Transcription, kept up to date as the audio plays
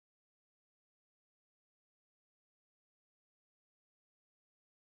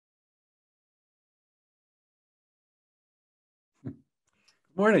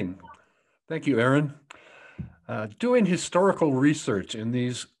Morning. Thank you, Aaron. Doing historical research in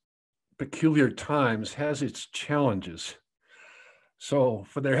these peculiar times has its challenges. So,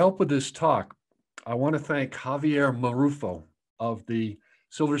 for their help with this talk, I want to thank Javier Marufo of the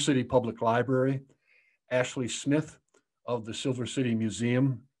Silver City Public Library, Ashley Smith of the Silver City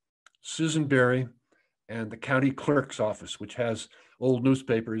Museum, Susan Berry, and the county clerk's office, which has old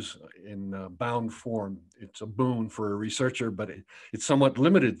newspapers in bound form. It's a boon for a researcher, but it's somewhat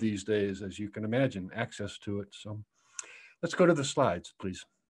limited these days, as you can imagine, access to it. So let's go to the slides, please.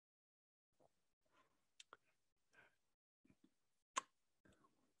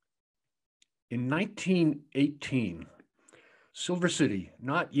 In 1918, Silver City,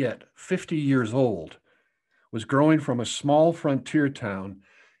 not yet 50 years old, was growing from a small frontier town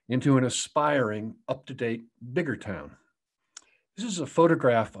into an aspiring, up-to-date, bigger town. This is a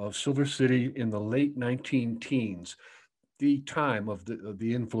photograph of Silver City in the late 19 teens, the time of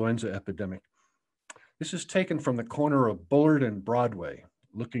the influenza epidemic. This is taken from the corner of Bullard and Broadway,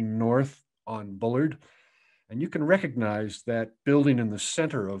 looking north on Bullard. And you can recognize that building in the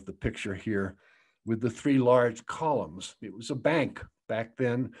center of the picture here with the three large columns. It was a bank back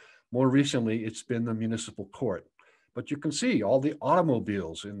then. More recently, it's been the municipal court. But you can see all the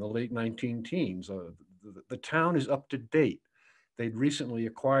automobiles in the late 19 teens. The town is up to date. They'd recently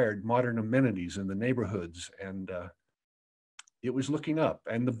acquired modern amenities in the neighborhoods, and it was looking up.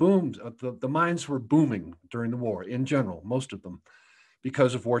 And the mines were booming during the war in general, most of them,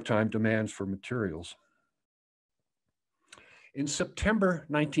 because of wartime demands for materials. In September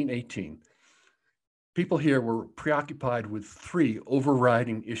 1918, people here were preoccupied with three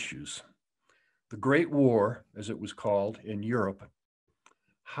overriding issues: the Great War, as it was called in Europe,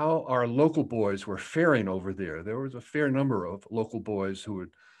 how our local boys were faring over there. There was a fair number of local boys who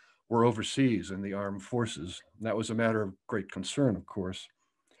were overseas in the armed forces. And that was a matter of great concern, of course.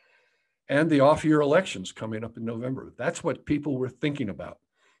 And the off-year elections coming up in November. That's what people were thinking about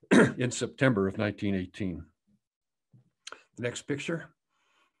in September of 1918. The next picture.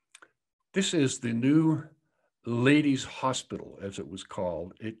 This is the new ladies' hospital, as it was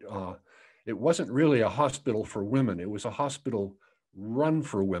called. It wasn't really a hospital for women. It was a hospital run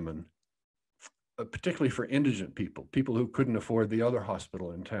for women, particularly for indigent people who couldn't afford the other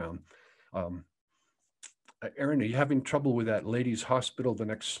hospital in town. Aaron, are you having trouble with that ladies' hospital? The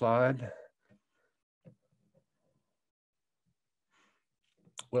next slide.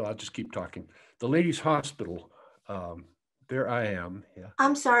 Well, I'll just keep talking. The ladies' hospital, there I am. Yeah.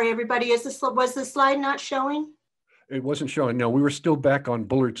 I'm sorry, everybody. Was the slide not showing? It wasn't showing. No, we were still back on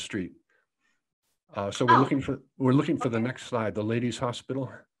Bullard Street. So we're looking for the next slide, the ladies'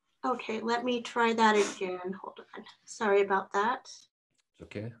 hospital. Okay, let me try that again. Hold on. Sorry about that. It's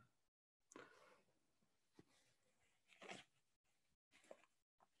okay.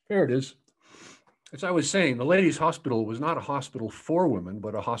 There it is. As I was saying, the ladies' hospital was not a hospital for women,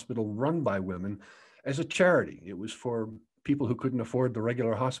 but a hospital run by women as a charity. It was for people who couldn't afford the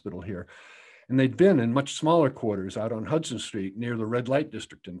regular hospital here. And they'd been in much smaller quarters out on Hudson Street near the red light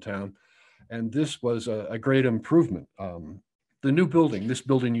district in town. And this was a great improvement. The new building, this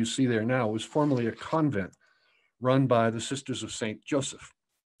building you see there now, was formerly a convent run by the Sisters of St. Joseph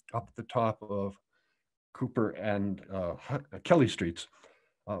up at the top of Cooper and Kelly Streets.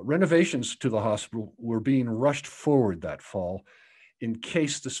 Renovations to the hospital were being rushed forward that fall in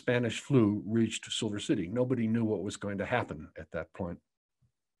case the Spanish flu reached Silver City. Nobody knew what was going to happen at that point.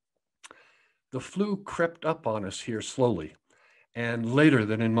 The flu crept up on us here slowly and later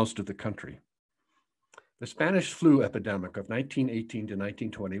than in most of the country. The Spanish flu epidemic of 1918 to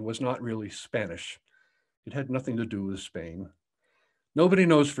 1920 was not really Spanish. It had nothing to do with Spain. Nobody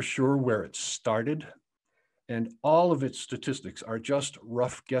knows for sure where it started, and all of its statistics are just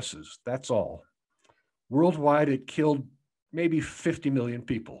rough guesses, that's all. Worldwide, it killed maybe 50 million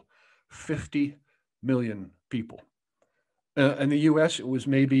people. 50 million people. In the US, it was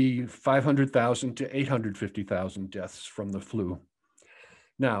maybe 500,000 to 850,000 deaths from the flu.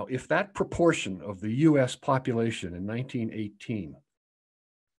 Now, if that proportion of the US population in 1918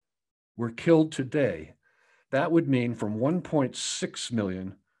 were killed today, that would mean from 1.6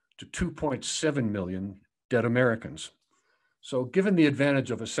 million to 2.7 million dead Americans. So given the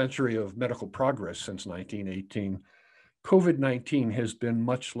advantage of a century of medical progress since 1918, COVID-19 has been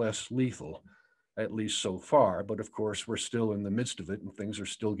much less lethal, at least so far, but of course we're still in the midst of it and things are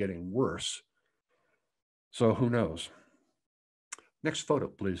still getting worse. So who knows? Next photo,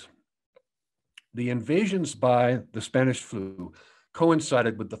 please. The invasions by the Spanish flu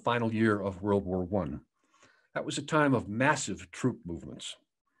coincided with the final year of World War I. That was a time of massive troop movements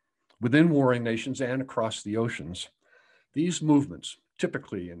within warring nations and across the oceans. These movements,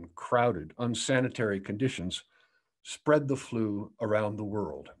 typically in crowded, unsanitary conditions, spread the flu around the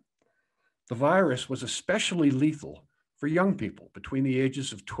world. The virus was especially lethal for young people between the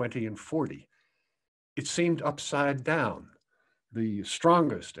ages of 20 and 40. It seemed upside down. The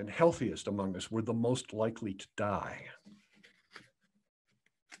strongest and healthiest among us were the most likely to die.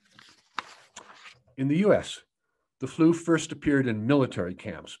 In the US, the flu first appeared in military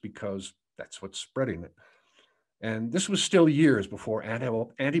camps because that's what's spreading it. And this was still years before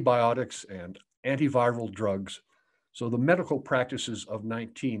antibiotics and antiviral drugs, so the medical practices of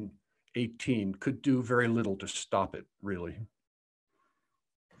 1918 could do very little to stop it, really.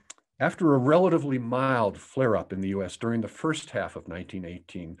 After a relatively mild flare-up in the US during the first half of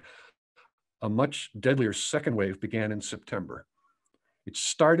 1918, a much deadlier second wave began in September. It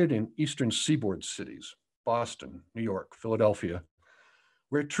started in eastern seaboard cities, Boston, New York, Philadelphia,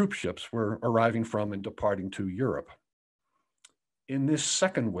 where troop ships were arriving from and departing to Europe. In this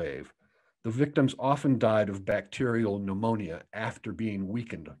second wave, the victims often died of bacterial pneumonia after being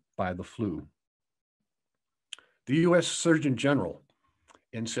weakened by the flu. The US Surgeon General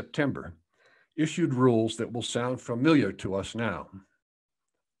in September issued rules that will sound familiar to us now.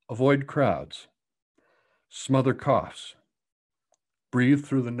 Avoid crowds, smother coughs, breathe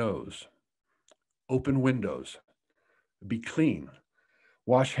through the nose, open windows, be clean,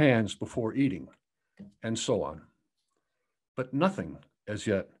 wash hands before eating, and so on. But nothing as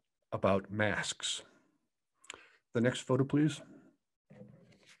yet about masks. The next photo, please.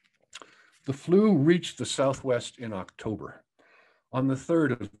 The flu reached the Southwest in October. On the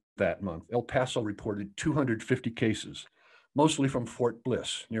 3rd of that month, El Paso reported 250 cases, mostly from Fort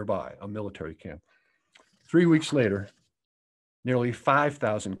Bliss, nearby, a military camp. 3 weeks later, nearly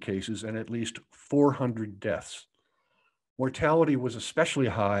 5,000 cases and at least 400 deaths. Mortality was especially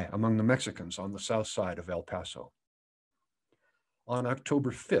high among the Mexicans on the south side of El Paso. On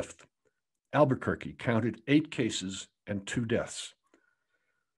October 5th, Albuquerque counted 8 cases and 2 deaths.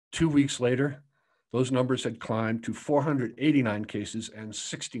 2 weeks later, those numbers had climbed to 489 cases and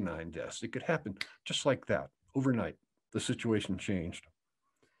 69 deaths. It could happen just like that. Overnight, the situation changed.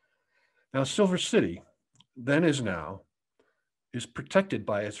 Now, Silver City, then as now, is protected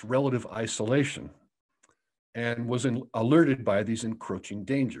by its relative isolation and was alerted by these encroaching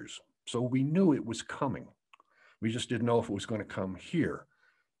dangers. So we knew it was coming. We just didn't know if it was going to come here,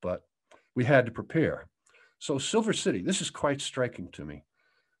 but we had to prepare. So Silver City, this is quite striking to me.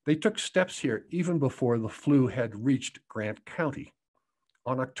 They took steps here even before the flu had reached Grant County.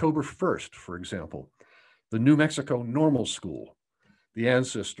 On October 1st, for example, the New Mexico Normal School, the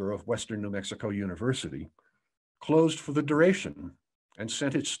ancestor of Western New Mexico University, closed for the duration and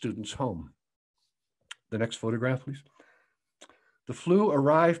sent its students home. The next photograph, please. The flu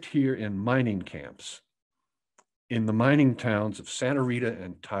arrived here in mining camps, in the mining towns of Santa Rita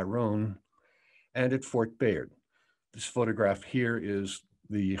and Tyrone, and at Fort Bayard. This photograph here is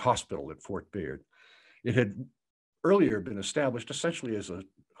the hospital at Fort Bayard. It had earlier been established essentially as a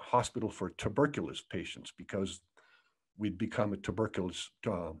hospital for tuberculosis patients because we'd become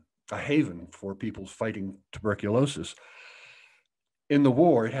a haven for people fighting tuberculosis. In the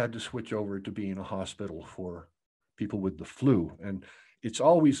war, it had to switch over to being a hospital for people with the flu, and it's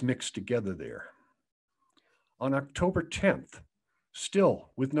always mixed together there. On October 10th,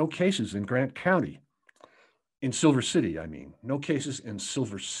 still with no cases in Grant County, in Silver City, no cases in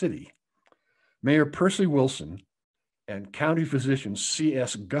Silver City, Mayor Percy Wilson and County Physician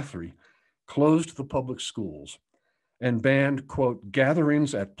C.S. Guthrie closed the public schools and banned, quote,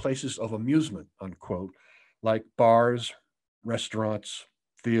 gatherings at places of amusement, unquote, like bars, restaurants,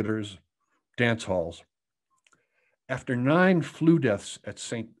 theaters, dance halls. After 9 flu deaths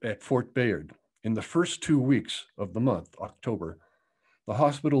at Fort Bayard in the first 2 weeks of the month, October, the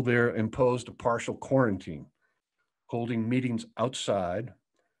hospital there imposed a partial quarantine, holding meetings outside,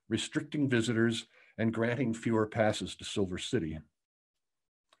 restricting visitors, and granting fewer passes to Silver City.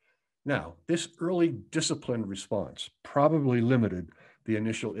 Now, this early disciplined response probably limited the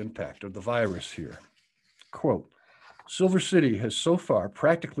initial impact of the virus here. Quote, Silver City has so far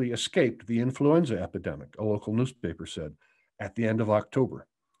practically escaped the influenza epidemic, a local newspaper said, at the end of October,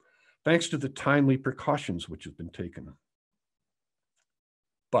 thanks to the timely precautions which have been taken.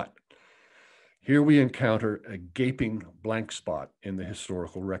 But here we encounter a gaping blank spot in the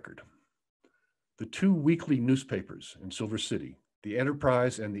historical record. The 2 weekly newspapers in Silver City, the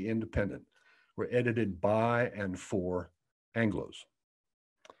Enterprise and the Independent, were edited by and for Anglos.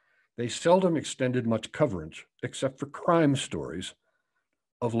 They seldom extended much coverage except for crime stories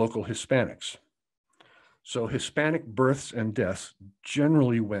of local Hispanics. So Hispanic births and deaths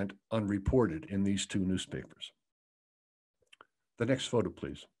generally went unreported in these 2 newspapers. The next photo,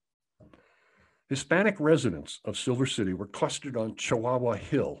 please. Hispanic residents of Silver City were clustered on Chihuahua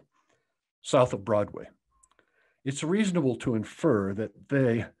Hill, south of Broadway. It's reasonable to infer that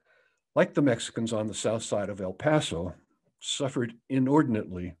they, like the Mexicans on the south side of El Paso, suffered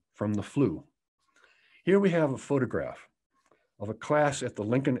inordinately from the flu. Here we have a photograph of a class at the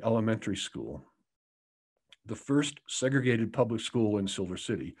Lincoln Elementary School, the first segregated public school in Silver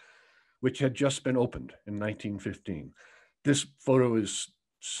City, which had just been opened in 1915. This photo is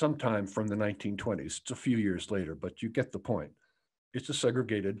sometime from the 1920s. It's a few years later, but you get the point. It's a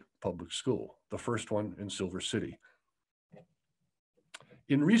segregated public school, the first one in Silver City.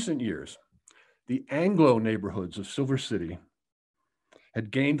 In recent years, the Anglo neighborhoods of Silver City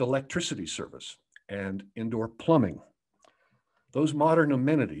had gained electricity service and indoor plumbing. Those modern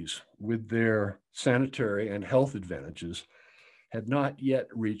amenities, with their sanitary and health advantages, had not yet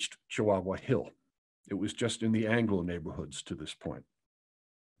reached Chihuahua Hill. It was just in the Anglo neighborhoods to this point.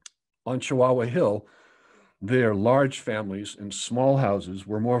 On Chihuahua Hill, their large families and small houses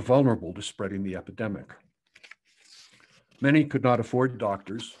were more vulnerable to spreading the epidemic. Many could not afford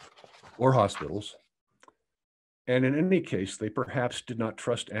doctors or hospitals, and in any case, they perhaps did not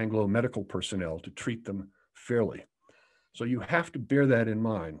trust Anglo medical personnel to treat them fairly. So you have to bear that in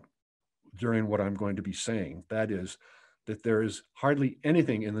mind during what I'm going to be saying. That is, that there is hardly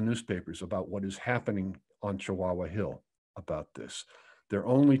anything in the newspapers about what is happening on Chihuahua Hill about this. They're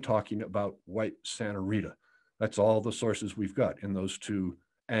only talking about white Santa Rita. That's all the sources we've got in those two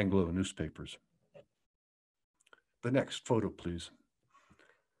Anglo newspapers. The next photo, please.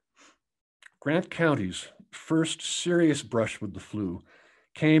 Grant County's first serious brush with the flu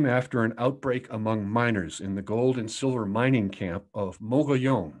came after an outbreak among miners in the gold and silver mining camp of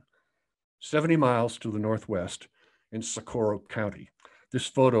Mogollon, 70 miles to the northwest in Socorro County. This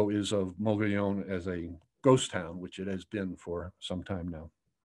photo is of Mogollon as a ghost town, which it has been for some time now.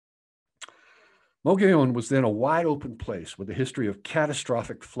 Mogollon was then a wide open place with a history of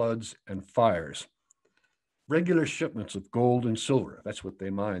catastrophic floods and fires. Regular shipments of gold and silver, that's what they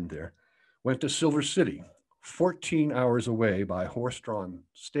mined there, went to Silver City, 14 hours away by horse-drawn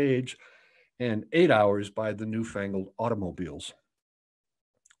stage and 8 hours by the newfangled automobiles.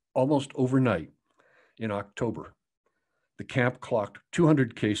 Almost overnight in October, the camp clocked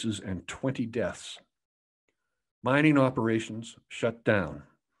 200 cases and 20 deaths. Mining operations shut down.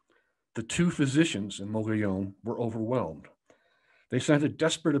 The two physicians in Mogollon were overwhelmed. They sent a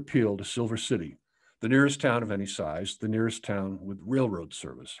desperate appeal to Silver City, the nearest town of any size, the nearest town with railroad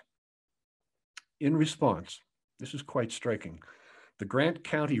service. In response, this is quite striking, the Grant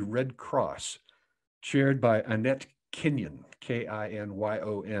County Red Cross, chaired by Annette Kinyon,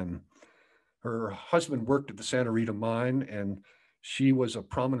 K-I-N-Y-O-N. Her husband worked at the Santa Rita mine, and she was a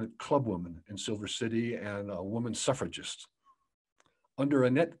prominent clubwoman in Silver City and a woman suffragist. Under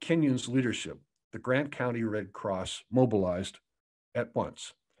Annette Kinyon's leadership, the Grant County Red Cross mobilized at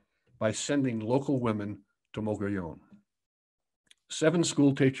once by sending local women to Mogollon. 7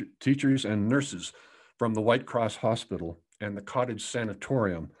 school teachers and nurses from the White Cross Hospital and the Cottage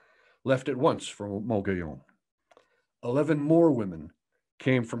Sanatorium left at once for Mogollon. 11 more women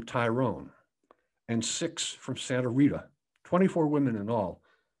came from Tyrone and 6 from Santa Rita. 24 women in all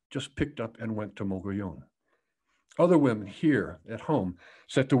just picked up and went to Mogollon. Other women here at home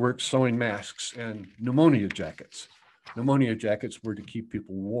set to work sewing masks and pneumonia jackets. Pneumonia jackets were to keep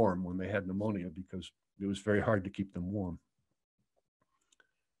people warm when they had pneumonia because it was very hard to keep them warm.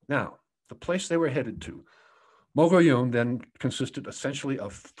 Now, the place they were headed to, Mogollon then consisted essentially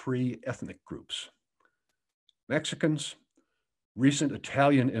of 3 ethnic groups: Mexicans, recent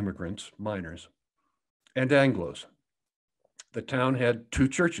Italian immigrants, miners, and Anglos. The town had 2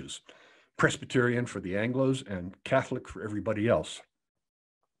 churches, Presbyterian for the Anglos and Catholic for everybody else.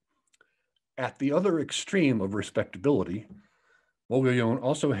 At the other extreme of respectability, Mogollon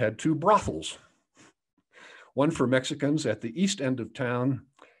also had 2 brothels, one for Mexicans at the east end of town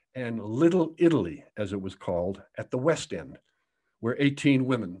and Little Italy, as it was called, at the west end, where 18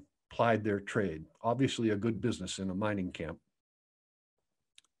 women plied their trade. Obviously a good business in a mining camp.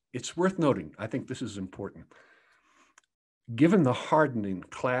 It's worth noting, I think this is important, given the hardening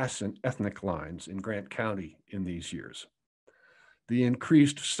class and ethnic lines in Grant County in these years, the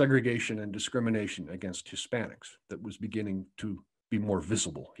increased segregation and discrimination against Hispanics that was beginning to be more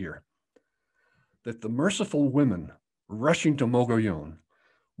visible here, that the merciful women rushing to Mogollon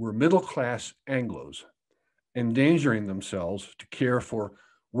were middle-class Anglos endangering themselves to care for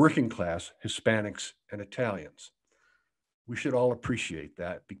working-class Hispanics and Italians. We should all appreciate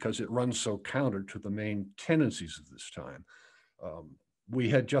that because it runs so counter to the main tendencies of this time. We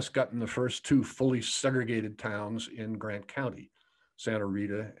had just gotten the first 2 fully segregated towns in Grant County. Santa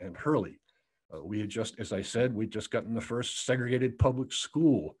Rita, and Hurley. We had just, as I said, we'd just gotten the first segregated public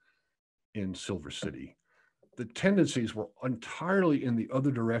school in Silver City. The tendencies were entirely in the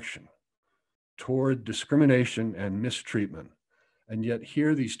other direction, toward discrimination and mistreatment. And yet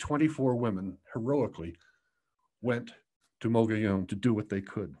here these 24 women heroically went to Mogollon to do what they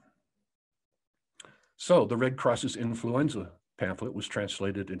could. So the Red Cross's influenza pamphlet was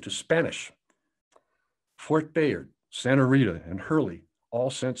translated into Spanish. Fort Bayard, Santa Rita, and Hurley all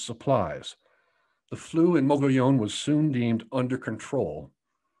sent supplies. The flu in Mogollon was soon deemed under control.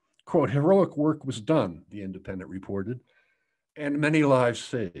 Quote, heroic work was done, the Independent reported, and many lives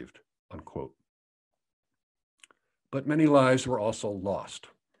saved, unquote. But many lives were also lost.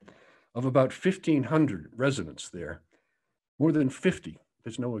 Of about 1,500 residents there, more than 50,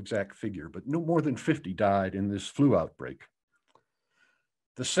 there's no exact figure, but no more than 50 died in this flu outbreak.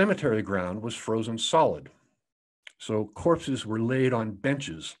 The cemetery ground was frozen solid, so corpses were laid on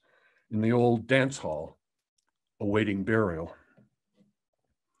benches in the old dance hall, awaiting burial.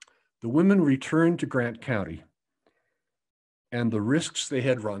 The women returned to Grant County, and the risks they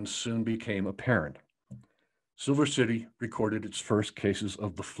had run soon became apparent. Silver City recorded its first cases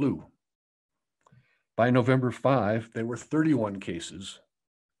of the flu. By November 5, there were 31 cases,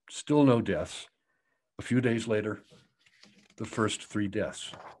 still no deaths. A few days later, the first 3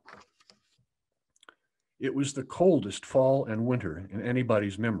 deaths. It was the coldest fall and winter in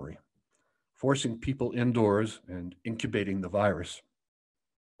anybody's memory, forcing people indoors and incubating the virus.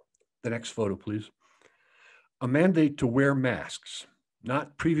 The next photo, please. A mandate to wear masks,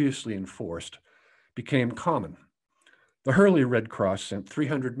 not previously enforced, became common. The Hurley Red Cross sent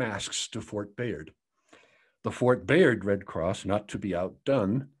 300 masks to Fort Bayard. The Fort Bayard Red Cross, not to be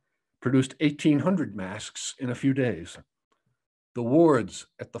outdone, produced 1,800 masks in a few days. The wards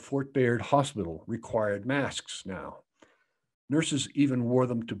at the Fort Bayard Hospital required masks now. Nurses even wore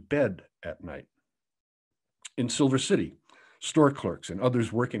them to bed at night. In Silver City, store clerks and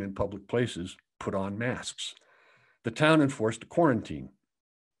others working in public places put on masks. The town enforced a quarantine.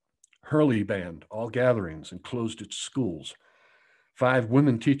 Hurley banned all gatherings and closed its schools. 5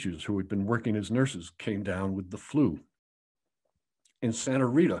 women teachers who had been working as nurses came down with the flu. In Santa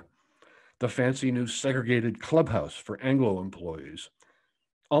Rita, the fancy new segregated clubhouse for Anglo employees,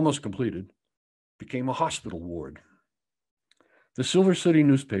 almost completed, became a hospital ward. The Silver City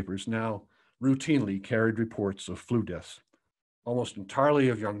newspapers now routinely carried reports of flu deaths, almost entirely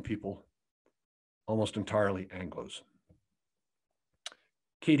of young people, almost entirely Anglos.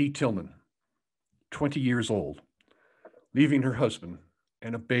 Katie Tillman, 20 years old, leaving her husband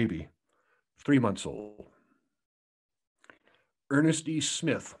and a baby, 3 months old. Ernest E.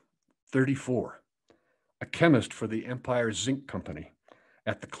 Smith, 34, a chemist for the Empire Zinc Company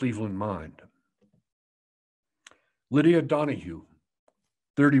at the Cleveland Mine. Lydia Donahue,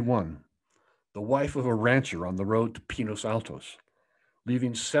 31, the wife of a rancher on the road to Pinos Altos,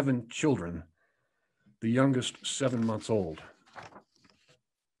 leaving 7 children, the youngest 7 months old.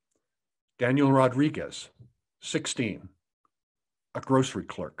 Daniel Rodriguez, 16, a grocery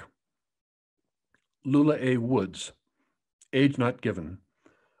clerk. Lula A. Woods, age not given,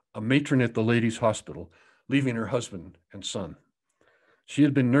 a matron at the ladies' hospital, leaving her husband and son. She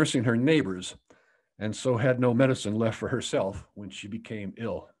had been nursing her neighbors and so had no medicine left for herself when she became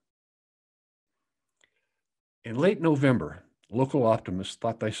ill. In late November, local optimists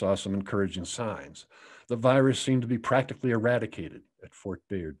thought they saw some encouraging signs. The virus seemed to be practically eradicated at Fort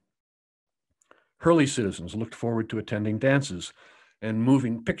Bayard. Hurley citizens looked forward to attending dances and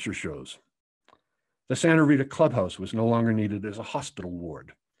moving picture shows. The Santa Rita clubhouse was no longer needed as a hospital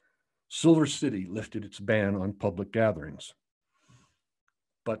ward. Silver City lifted its ban on public gatherings.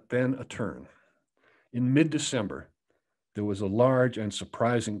 But then a turn. In mid-December, there was a large and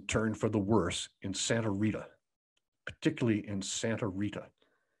surprising turn for the worse in Santa Rita, particularly in Santa Rita.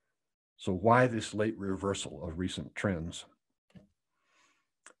 So why this late reversal of recent trends?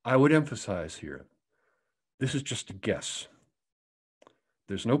 I would emphasize here, this is just a guess.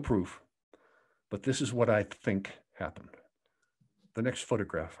 There's no proof, but this is what I think happened. The next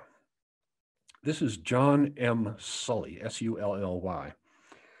photograph. This is John M. Sully, S-U-L-L-Y.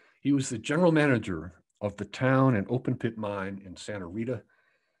 He was the general manager of the town and open pit mine in Santa Rita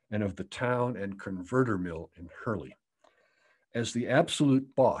and of the town and converter mill in Hurley. As the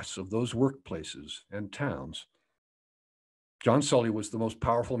absolute boss of those workplaces and towns, John Sully was the most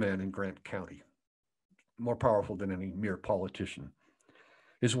powerful man in Grant County, more powerful than any mere politician.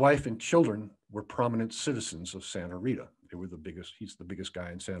 His wife and children were prominent citizens of Santa Rita. They were the biggest, he's the biggest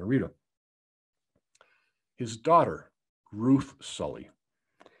guy in Santa Rita. His daughter, Ruth Sully,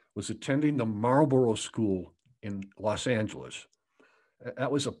 was attending the Marlboro School in Los Angeles,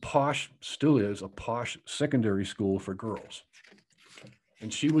 That was a posh, still is a posh secondary school for girls.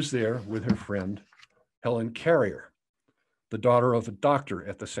 And she was there with her friend, Helen Carrier, the daughter of a doctor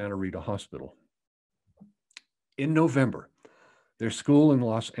at the Santa Rita Hospital. In November, their school in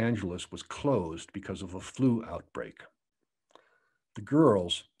Los Angeles was closed because of a flu outbreak. The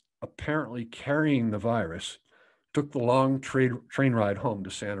girls, apparently carrying the virus, took the long train ride home to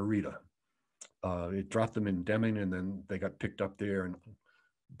Santa Rita. It dropped them in Deming, and then they got picked up there and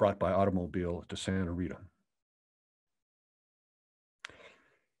brought by automobile to Santa Rita.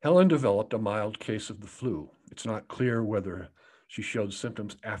 Helen developed a mild case of the flu. It's not clear whether she showed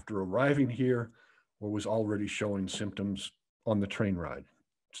symptoms after arriving here or was already showing symptoms on the train ride.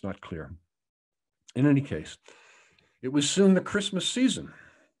 It's not clear. In any case, it was soon the Christmas season,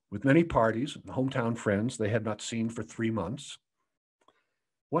 with many parties and hometown friends they had not seen for 3 months.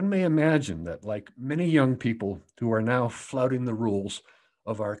 One may imagine that, like many young people who are now flouting the rules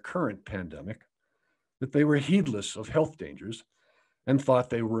of our current pandemic, that they were heedless of health dangers and thought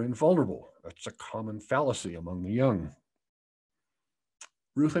they were invulnerable. That's a common fallacy among the young.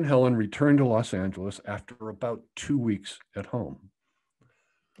 Ruth and Helen returned to Los Angeles after about 2 weeks at home.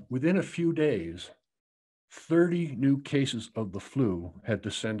 Within a few days, 30 new cases of the flu had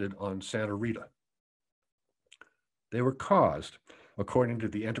descended on Santa Rita. They were caused, according to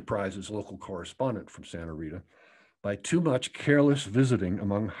the Enterprise's local correspondent from Santa Rita, by too much careless visiting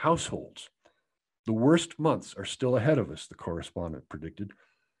among households. The worst months are still ahead of us, the correspondent predicted,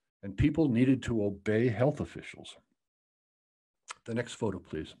 and people needed to obey health officials. The next photo,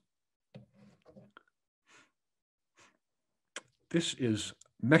 please. This is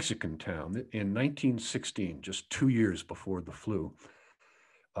Mexican Town in 1916, just 2 years before the flu.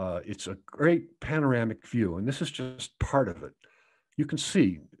 It's a great panoramic view, and this is just part of it. You can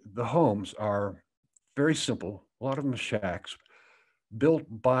see the homes are very simple, a lot of them shacks, built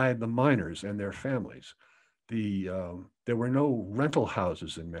by the miners and their families. There were no rental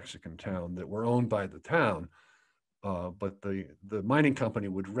houses in Mexican Town that were owned by the town, but the mining company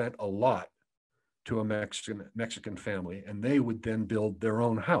would rent a lot to a Mexican family, and they would then build their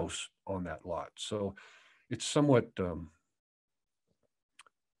own house on that lot. So it's somewhat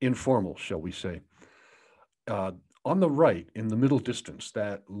informal, shall we say. On the right, in the middle distance,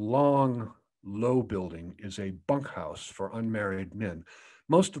 that long, low building is a bunkhouse for unmarried men.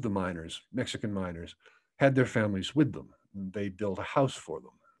 Most of the miners, Mexican miners, had their families with them. They built a house for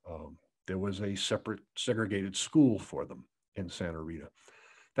them. There was a separate segregated school for them in Santa Rita.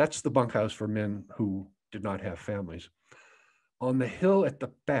 That's the bunkhouse for men who did not have families. On the hill at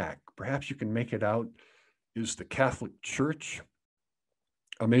the back, perhaps you can make it out, is the Catholic Church,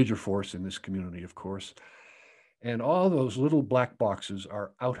 a major force in this community, of course. And all those little black boxes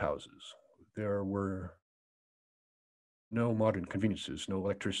are outhouses. There were no modern conveniences, no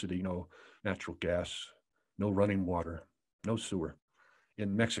electricity, no natural gas, no running water, no sewer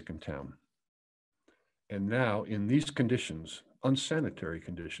in Mexican Town. And now, in these conditions, unsanitary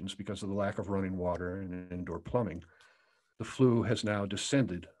conditions, because of the lack of running water and indoor plumbing, the flu has now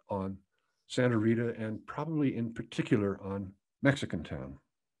descended on Santa Rita and probably in particular on Mexican Town.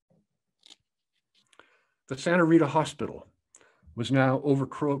 The Santa Rita Hospital was now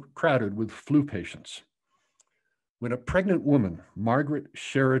overcrowded with flu patients. When a pregnant woman, Margaret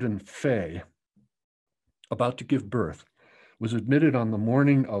Sheridan Fay, about to give birth, was admitted on the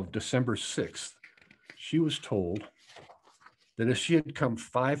morning of December 6th, she was told that if she had come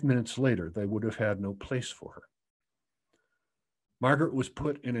 5 minutes later, they would have had no place for her. Margaret was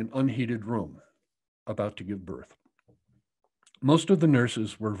put in an unheated room, about to give birth. Most of the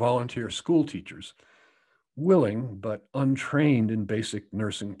nurses were volunteer school teachers, willing but untrained in basic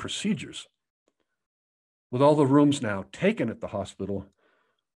nursing procedures. With all the rooms now taken at the hospital,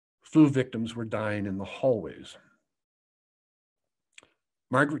 flu victims were dying in the hallways.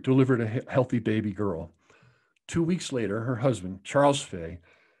 Margaret delivered a healthy baby girl. 2 weeks later, her husband, Charles Fay,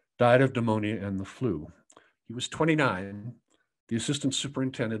 died of pneumonia and the flu. He was 29, the assistant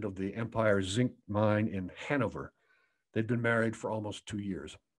superintendent of the Empire Zinc Mine in Hanover. They'd been married for almost 2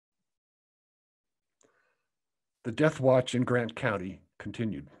 years. The death watch in Grant County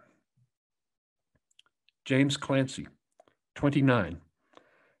continued. James Clancy, 29,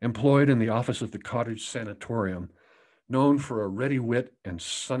 employed in the office of the Cottage Sanatorium, known for a ready wit and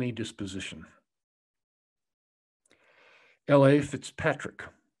sunny disposition. L.A. Fitzpatrick,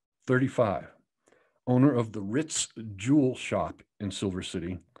 35, owner of the Ritz Jewel Shop in Silver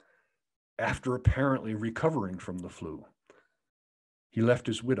City, after apparently recovering from the flu. He left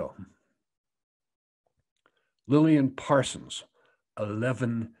his widow. Lillian Parsons,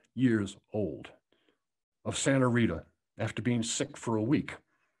 11 years old, of Santa Rita, after being sick for a week.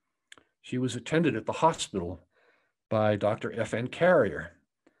 She was attended at the hospital by Dr. F.N. Carrier,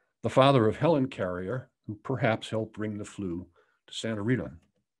 the father of Helen Carrier, who perhaps helped bring the flu to Santa Rita.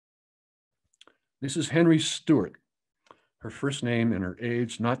 Mrs. Henry Stewart, her first name and her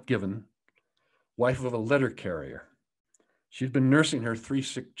age not given, wife of a letter carrier. She'd been nursing her 3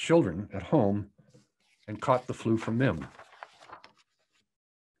 sick children at home and caught the flu from them.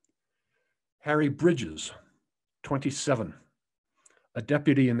 Harry Bridges, 27, a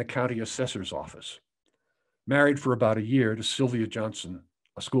deputy in the county assessor's office, married for about a year to Sylvia Johnson,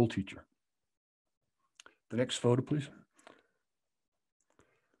 a school teacher. The next photo, please.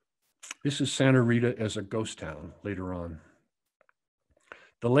 This is Santa Rita as a ghost town later on.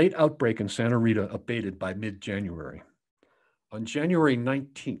 The late outbreak in Santa Rita abated by mid-January. On January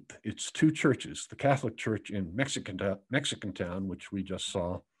 19th, its 2 churches, the Catholic Church in Mexican Town, which we just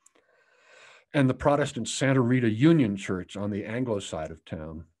saw, and the Protestant Santa Rita Union Church on the Anglo side of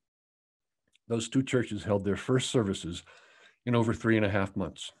town, those 2 churches held their first services in over 3.5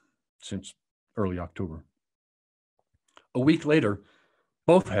 months, since early October. A week later,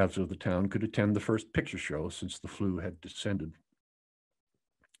 both halves of the town could attend the first picture show since the flu had descended.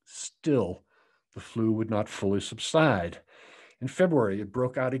 Still, the flu would not fully subside. In February, it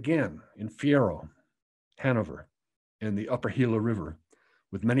broke out again in Fierro, Hanover, and the Upper Gila River,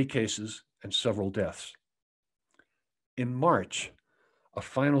 with many cases and several deaths. In March, a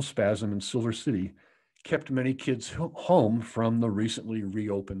final spasm in Silver City kept many kids home from the recently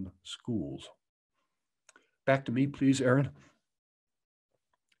reopened schools. Back to me, please, Aaron.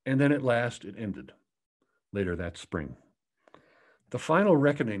 And then at last it ended, later that spring. The final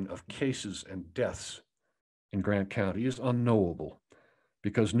reckoning of cases and deaths in Grant County is unknowable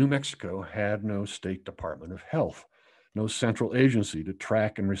because New Mexico had no state Department of Health, no central agency to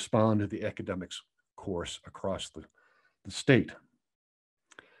track and respond to the epidemic's course across the state.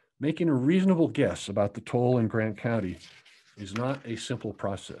 Making a reasonable guess about the toll in Grant County is not a simple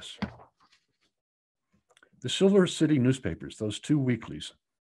process. The Silver City newspapers, those 2 weeklies,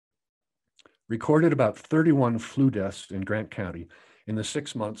 recorded about 31 flu deaths in Grant County in the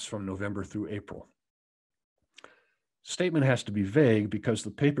 6 months from November through April. Statement has to be vague because the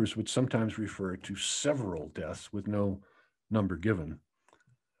papers would sometimes refer to several deaths with no number given.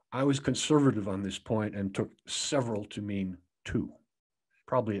 I was conservative on this point and took several to mean 2.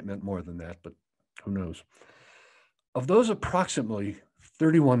 Probably it meant more than that, but who knows. Of those approximately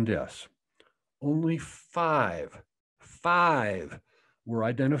 31 deaths, only 5 were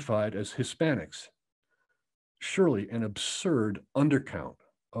identified as Hispanics. Surely an absurd undercount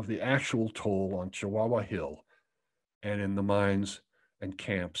of the actual toll on Chihuahua Hill and in the mines and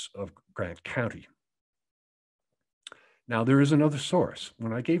camps of Grant County. Now, there is another source.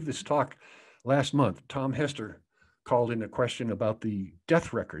 When I gave this talk last month, Tom Hester called in a question about the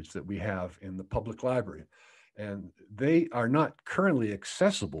death records that we have in the public library. And they are not currently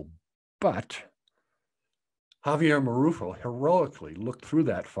accessible, but Javier Marufo heroically looked through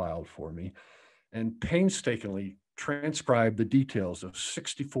that file for me and painstakingly transcribed the details of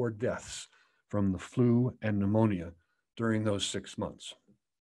 64 deaths from the flu and pneumonia during those 6 months.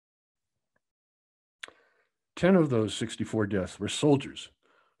 10 of those 64 deaths were soldiers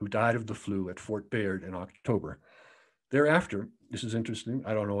who died of the flu at Fort Bayard in October. Thereafter, this is interesting,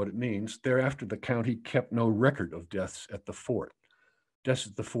 I don't know what it means, thereafter the county kept no record of deaths at the fort. Deaths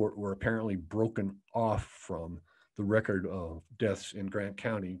at the fort were apparently broken off from the record of deaths in Grant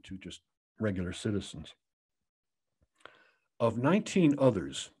County to just regular citizens. Of 19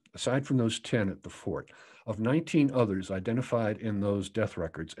 others, aside from those 10 at the fort, of 19 others identified in those death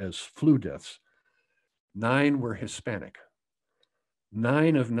records as flu deaths, 9 were Hispanic.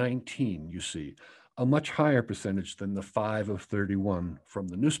 9 of 19, you see, a much higher percentage than the 5 of 31 from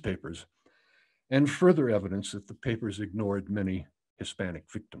the newspapers, and further evidence that the papers ignored many Hispanic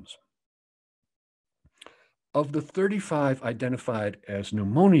victims. Of the 35 identified as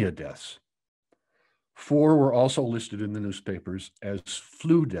pneumonia deaths, 4 were also listed in the newspapers as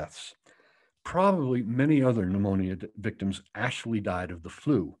flu deaths. Probably many other pneumonia victims actually died of the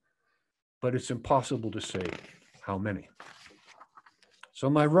flu, but it's impossible to say how many. So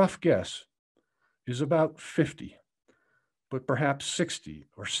my rough guess is about 50, but perhaps 60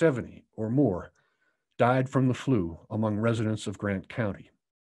 or 70 or more died from the flu among residents of Grant County.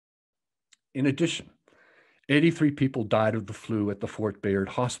 In addition, 83 people died of the flu at the Fort Bayard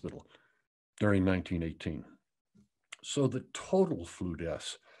Hospital during 1918. So the total flu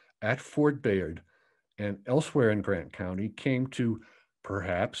deaths at Fort Bayard and elsewhere in Grant County came to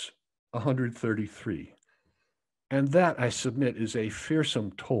perhaps 133. And that, I submit, is a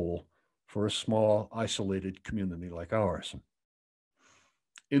fearsome toll for a small, isolated community like ours.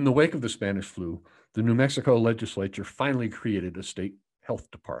 In the wake of the Spanish flu, the New Mexico legislature finally created a state health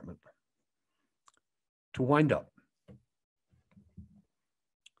department. To wind up,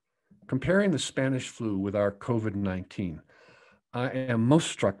 comparing the Spanish flu with our COVID-19, I am most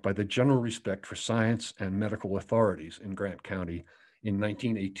struck by the general respect for science and medical authorities in Grant County in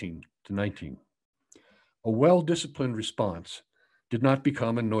 1918 to 19. A well-disciplined response did not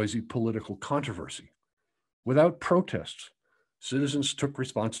become a noisy political controversy. Without protests, citizens took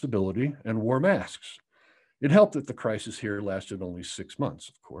responsibility and wore masks. It helped that the crisis here lasted only 6 months,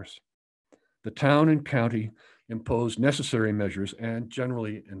 of course. The town and county imposed necessary measures and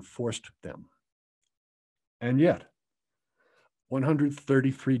generally enforced them. And yet,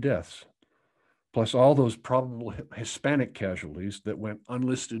 133 deaths, plus all those probable Hispanic casualties that went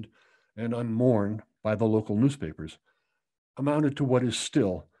unlisted and unmourned by the local newspapers, amounted to what is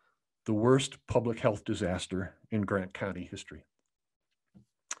still the worst public health disaster in Grant County history.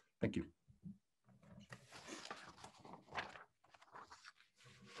 Thank you.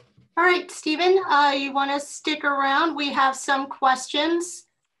 All right, Stephen, you want to stick around? We have some questions.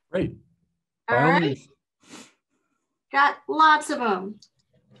 Great. All right. Got lots of them.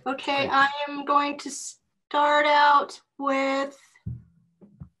 Okay, Great. I am going to start out with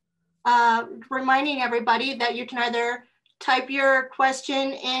reminding everybody that you can either type your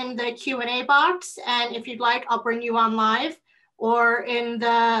question in the Q&A box, and if you'd like, I'll bring you on live, or in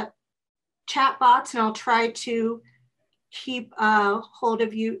the chat box, and I'll try to keep hold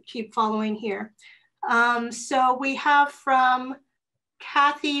of you, keep following here. So we have from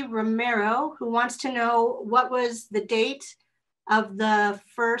Kathy Romero, who wants to know what was the date of the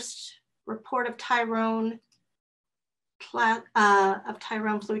first report of Tyrone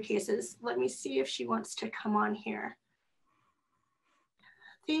flu cases. Let me see if she wants to come on here.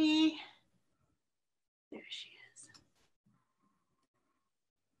 There she is.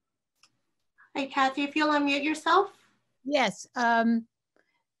 Hi, Kathy, if you'll unmute yourself. Yes.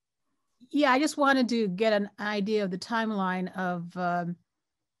 Yeah, I just wanted to get an idea of the timeline of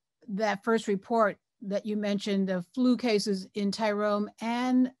that first report that you mentioned of flu cases in Tyrone,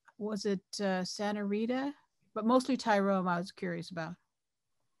 and was it Santa Rita? But mostly Tyrone, I was curious about.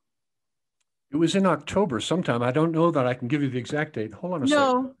 It was in October sometime. I don't know that I can give you the exact date. Hold on a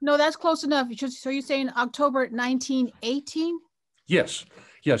second. No, that's close enough. So you're saying October 1918? Yes.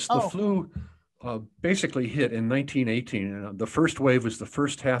 The Oh. flu basically hit in 1918. And the first wave was the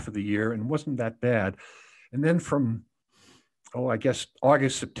first half of the year and wasn't that bad. And then from, I guess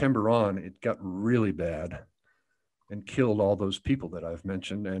August, September on, it got really bad and killed all those people that I've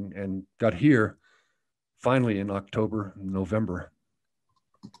mentioned, and got here finally in October, November.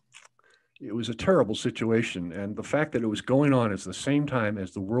 It was a terrible situation. And the fact that it was going on at the same time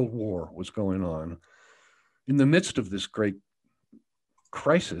as the World War was going on, in the midst of this great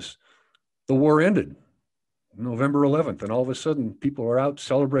crisis, the war ended November 11th. And all of a sudden, people are out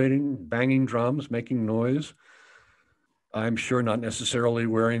celebrating, banging drums, making noise. I'm sure not necessarily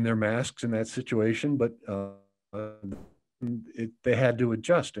wearing their masks in that situation, but they had to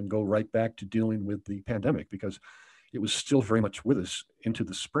adjust and go right back to dealing with the pandemic because it was still very much with us into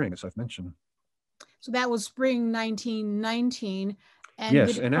the spring, as I've mentioned. So that was spring 1919. And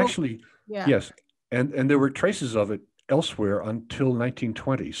yes, and actually, yeah. Yes, and there were traces of it elsewhere until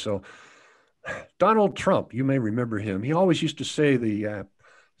 1920. So Donald Trump, you may remember him, he always used to say the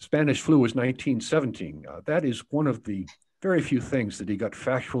Spanish flu was 1917. That is one of the very few things that he got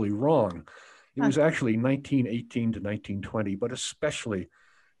factually wrong. It was actually 1918 to 1920, but especially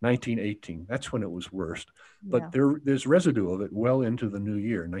 1918. That's when it was worst. But there's residue of it well into the new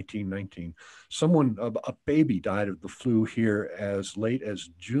year, 1919. A baby died of the flu here as late as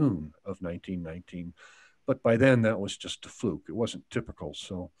June of 1919. But by then, that was just a fluke. It wasn't typical.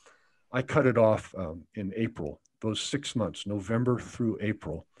 So I cut it off in April, those 6 months, November through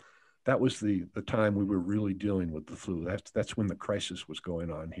April. That was the time we were really dealing with the flu. That's when the crisis was going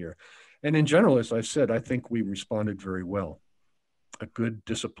on here. And in general, as I said, I think we responded very well. A good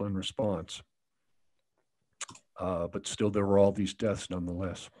disciplined response. But still, there were all these deaths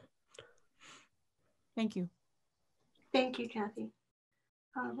nonetheless. Thank you. Thank you, Kathy.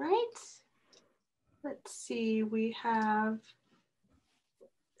 All right. Let's see, we have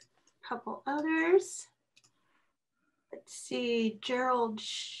a couple others. Let's see, Gerald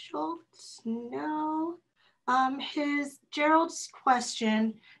Schultz, no. Gerald's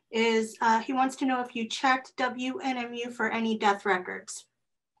question is, he wants to know if you checked WNMU for any death records.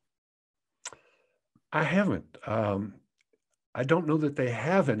 I haven't. I don't know that they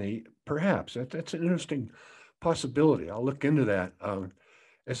have any, perhaps. That's an interesting possibility. I'll look into that.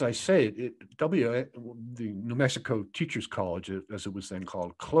 as I say, the New Mexico Teachers College, as it was then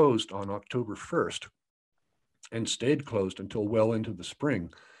called, closed on October 1st and stayed closed until well into the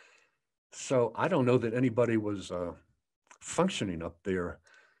spring. So I don't know that anybody was functioning up there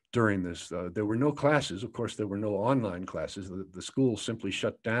during this. There were no classes. Of course, there were no online classes. The school simply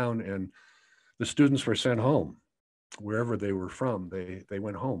shut down and the students were sent home. Wherever they were from, they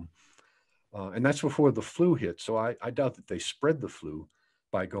went home. And that's before the flu hit. So I doubt that they spread the flu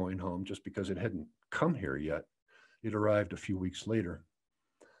by going home just because it hadn't come here yet. It arrived a few weeks later.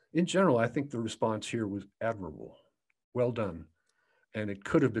 In general, I think the response here was admirable. Well done. And it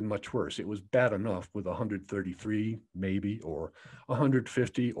could have been much worse. It was bad enough with 133, maybe, or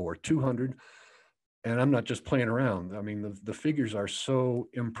 150 or 200. And I'm not just playing around. I mean, the figures are so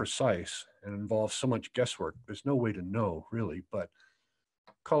imprecise and involve so much guesswork. There's no way to know, really, but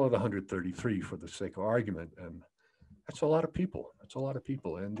call it 133 for the sake of argument. And that's a lot of people. That's a lot of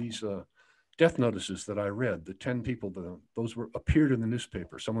people. And these death notices that I read, the 10 people, those were appeared in the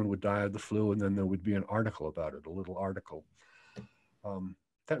newspaper. Someone would die of the flu, and then there would be an article about it, a little article.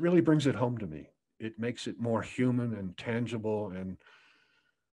 That really brings it home to me. It makes it more human and tangible and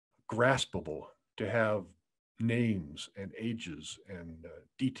graspable to have names and ages and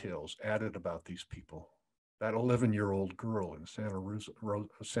details added about these people. That 11-year-old girl in Santa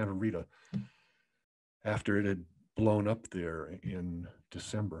Rita, after it had blown up there in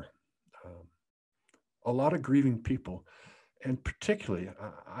December. A lot of grieving people, and particularly,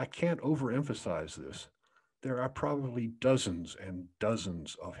 I can't overemphasize this, there are probably dozens and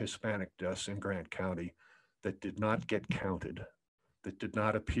dozens of Hispanic deaths in Grant County that did not get counted, that did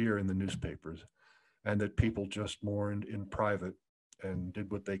not appear in the newspapers, and that people just mourned in private and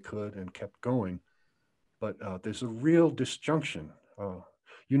did what they could and kept going. But there's a real disjunction.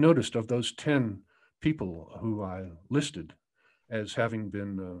 You noticed of those 10 people who I listed as having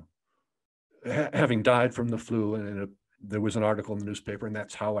been, having died from the flu, and there was an article in the newspaper, and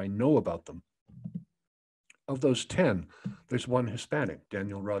that's how I know about them. Of those 10, there's one Hispanic,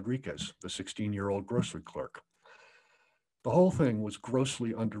 Daniel Rodriguez, the 16-year-old grocery clerk. The whole thing was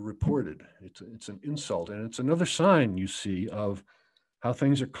grossly underreported. It's an insult, and it's another sign, you see, of how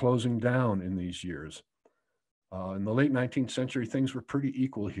things are closing down in these years. In the late 19th century, things were pretty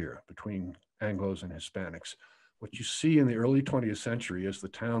equal here between Anglos and Hispanics. What you see in the early 20th century as the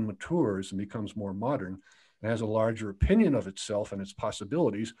town matures and becomes more modern and has a larger opinion of itself and its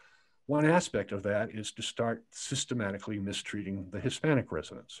possibilities, one aspect of that is to start systematically mistreating the Hispanic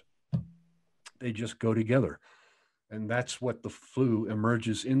residents. They just go together. And that's what the flu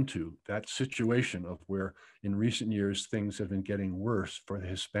emerges into, that situation of where in recent years things have been getting worse for the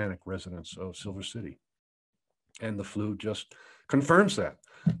Hispanic residents of Silver City. And the flu just confirms that,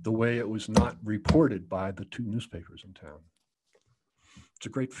 the way it was not reported by the 2 newspapers in town. It's a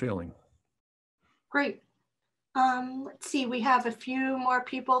great feeling. Great. Let's see, we have a few more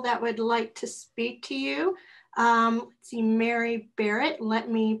people that would like to speak to you. Let's see, Mary Barrett,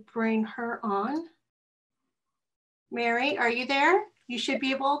 let me bring her on. Mary, are you there? You should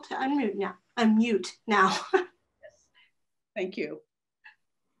be able to unmute now. Yes, thank you.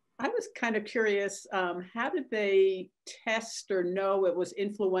 I was kind of curious, how did they test or know it was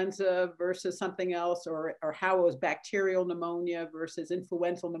influenza versus something else, or how it was bacterial pneumonia versus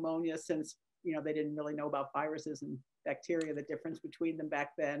influenzaal pneumonia, since they didn't really know about viruses and bacteria, the difference between them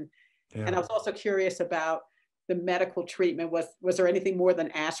back then. Yeah. And I was also curious about the medical treatment. Was there anything more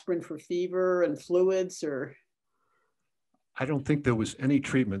than aspirin for fever and fluids, or? I don't think there was any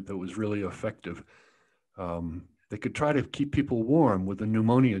treatment that was really effective. They could try to keep people warm with a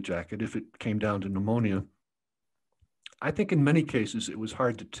pneumonia jacket if it came down to pneumonia. I think in many cases it was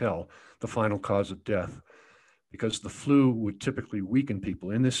hard to tell the final cause of death because the flu would typically weaken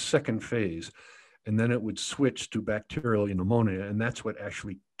people in this second phase, and then it would switch to bacterial pneumonia, and that's what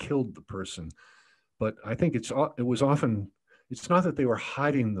actually killed the person. But I think it's not that they were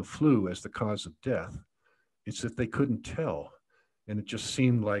hiding the flu as the cause of death. It's that they couldn't tell. And it just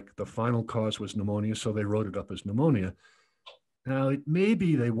seemed like the final cause was pneumonia, so they wrote it up as pneumonia. Now,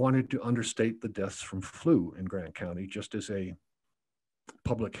 maybe they wanted to understate the deaths from flu in Grant County just as a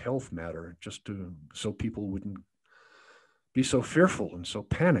public health matter, so people wouldn't be so fearful and so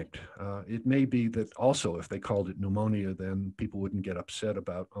panicked. It may be that also if they called it pneumonia, then people wouldn't get upset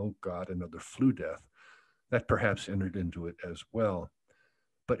about, oh God, another flu death. That perhaps entered into it as well.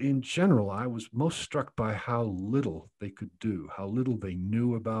 But in general, I was most struck by how little they could do, how little they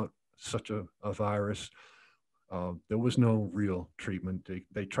knew about such a virus. There was no real treatment.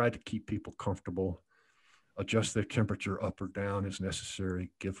 They tried to keep people comfortable, adjust their temperature up or down as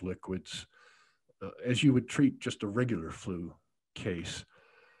necessary, give liquids, as you would treat just a regular flu case.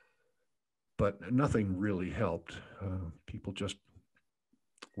 but nothing really helped. People just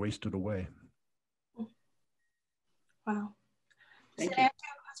wasted away. Wow. Does Thank that you. answer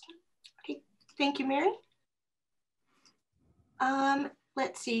your question? Okay, thank you, Mary.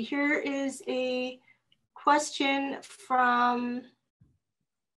 Let's see, here is a question from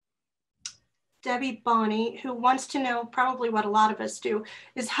Debbie Bonney, who wants to know probably what a lot of us do,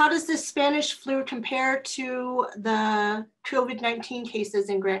 is how does the Spanish flu compare to the COVID-19 cases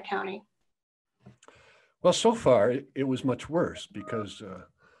in Grant County? Well, so far it was much worse because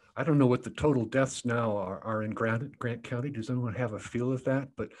I don't know what the total deaths now are in Grant County. Does anyone have a feel of that?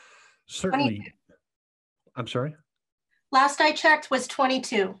 But certainly, 22. I'm sorry? Last I checked was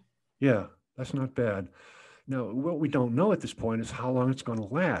 22. Yeah, that's not bad. Now, what we don't know at this point is how long it's going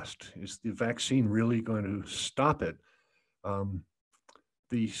to last. Is the vaccine really going to stop it?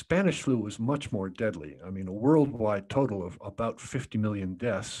 The Spanish flu was much more deadly. I mean, a worldwide total of about 50 million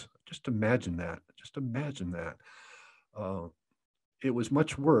deaths. Just imagine that. Just imagine that. It was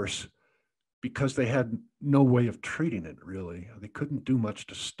much worse because they had no way of treating it, really. They couldn't do much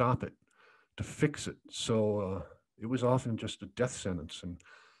to stop it, to fix it. So it was often just a death sentence. And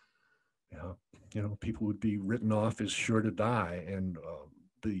people would be written off as sure to die. And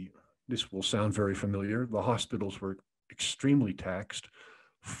this will sound very familiar. The hospitals were extremely taxed,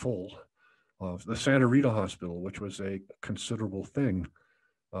 full. The Santa Rita Hospital, which was a considerable thing.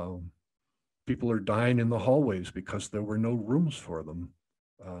 People are dying in the hallways because there were no rooms for them.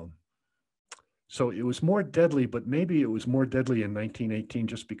 So it was more deadly, but maybe it was more deadly in 1918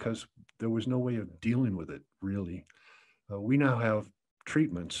 just because there was no way of dealing with it, really. We now have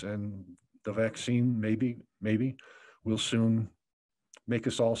treatments, and the vaccine maybe will soon make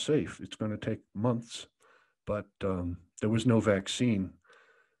us all safe. It's going to take months, but there was no vaccine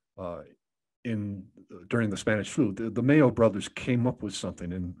during the Spanish flu. The Mayo brothers came up with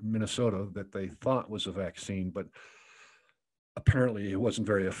something in Minnesota that they thought was a vaccine, but apparently it wasn't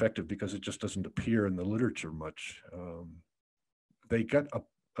very effective because it just doesn't appear in the literature much. They got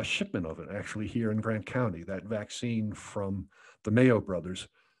a shipment of it actually here in Grant County, that vaccine from the Mayo brothers.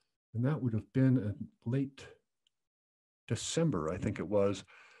 And that would have been in late December, I think it was.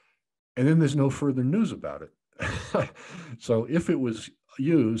 And then there's no further news about it. So if it was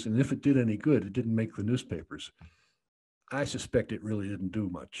used and if it did any good, it didn't make the newspapers. I suspect it really didn't do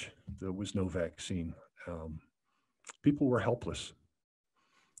much. There was no vaccine. People were helpless.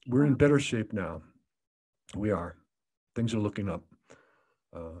 We're in better shape now. We are. Things are looking up.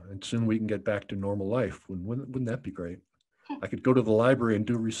 And soon we can get back to normal life. Wouldn't that be great? I could go to the library and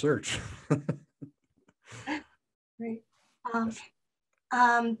do research. Great.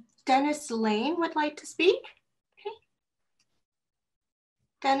 Dennis Lane would like to speak. Okay.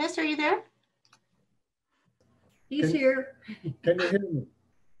 Dennis, are you there? He's here. Can you hear me?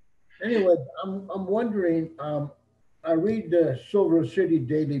 Anyway, I'm wondering, I read the Silver City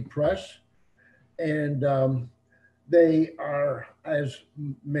Daily Press, and they are, as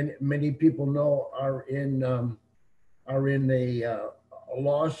many people know, are in a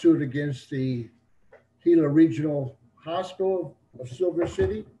lawsuit against the Gila Regional Hospital of Silver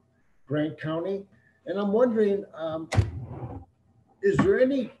City, Grant County. And I'm wondering, is there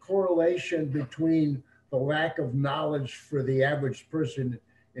any correlation between the lack of knowledge for the average person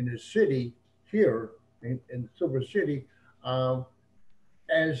in the city here in Silver City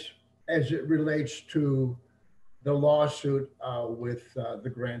as it relates to the lawsuit with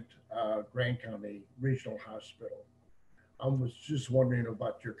the Grant County Regional Hospital? I was just wondering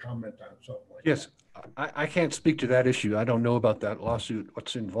about your comment on something like Yes, I can't speak to that issue. I don't know about that lawsuit,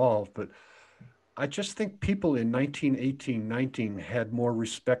 what's involved, but I just think people in 1918, 19 had more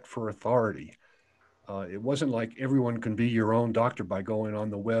respect for authority. It wasn't like everyone can be your own doctor by going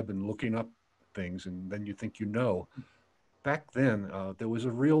on the web and looking up things and then you think you know. Back then, there was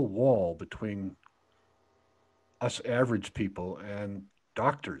a real wall between us average people and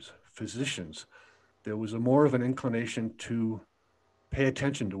doctors, physicians. There was more of an inclination to pay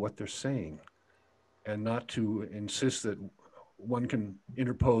attention to what they're saying and not to insist that one can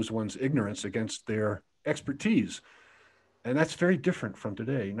interpose one's ignorance against their expertise. And that's very different from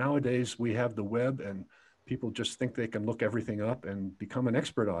today. Nowadays, we have the web and people just think they can look everything up and become an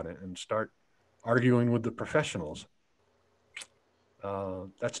expert on it and start arguing with the professionals.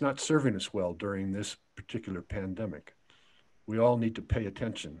 That's not serving us well during this particular pandemic. We all need to pay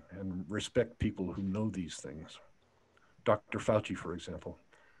attention and respect people who know these things. Dr. Fauci, for example.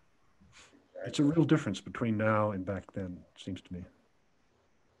 It's a real difference between now and back then, it seems to me.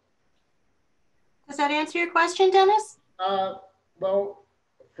 Does that answer your question, Dennis? Well,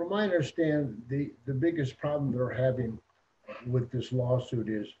 from my understanding, the biggest problem they're having with this lawsuit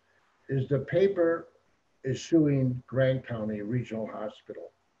is the paper is suing Grant County Regional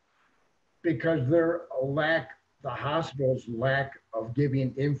Hospital because the hospital's lack of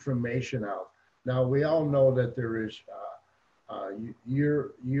giving information out. Now, we all know that there is,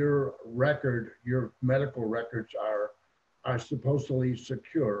 your record, your medical records are supposedly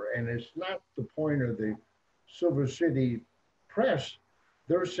secure. And it's not the point of the Silver City Press.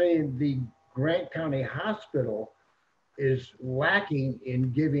 They're saying the Grant County Hospital is lacking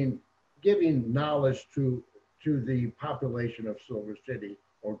in giving knowledge to the population of Silver City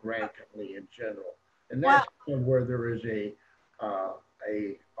or Grant County in general. And that's kind of where there is a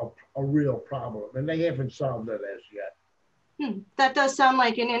real problem, and they haven't solved it as yet. That does sound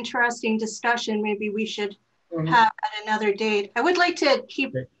like an interesting discussion. Maybe we should have at another date. I would like to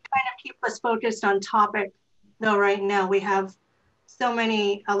keep us focused on topic, though. Right now we have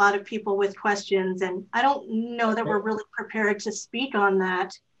a lot of people with questions, and I don't know that we're really prepared to speak on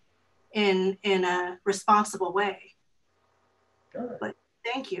that in a responsible way. But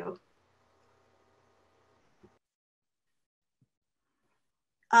thank you.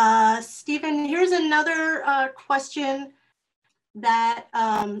 Stephen, here's another question that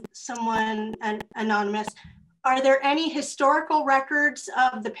someone anonymous. Are there any historical records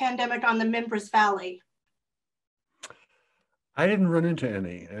of the pandemic on the Mimbres Valley? I didn't run into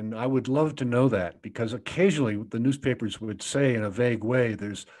any, and I would love to know that, because occasionally the newspapers would say in a vague way,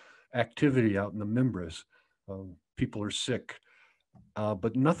 there's activity out in the Mimbres. People are sick,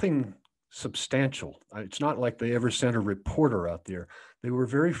 but nothing substantial. It's not like they ever sent a reporter out there. They were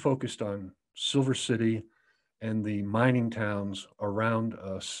very focused on Silver City and the mining towns around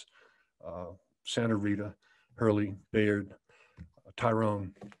us, Santa Rita, Hurley, Bayard,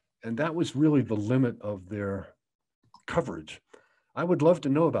 Tyrone. And that was really the limit of their coverage. I would love to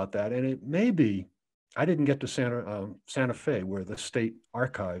know about that. And it may be, I didn't get to Santa Fe, where the state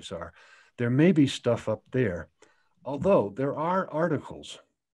archives are. There may be stuff up there, although there are articles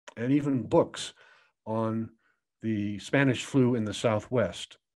and even books on the Spanish flu in the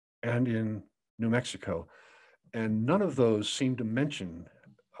Southwest and in New Mexico. And none of those seem to mention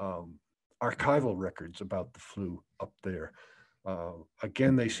archival records about the flu up there.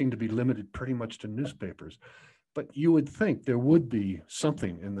 Again, they seem to be limited pretty much to newspapers. But you would think there would be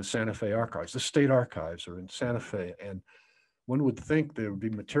something in the Santa Fe archives. The state archives are in Santa Fe, and one would think there would be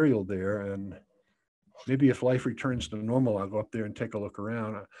material there. And maybe if life returns to normal, I'll go up there and take a look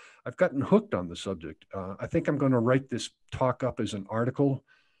around. I've gotten hooked on the subject. I think I'm going to write this talk up as an article,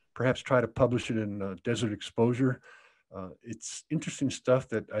 perhaps try to publish it in Desert Exposure. It's interesting stuff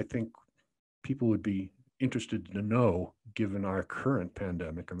that I think people would be interested to know, given our current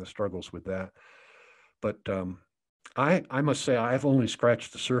pandemic and the struggles with that. But I must say, I've only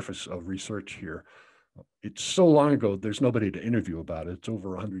scratched the surface of research here. It's so long ago, there's nobody to interview about it. It's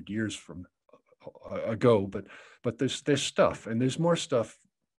over 100 years from ago, but there's stuff, and there's more stuff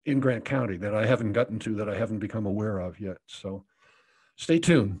in Grant County that I haven't gotten to, that I haven't become aware of yet. So stay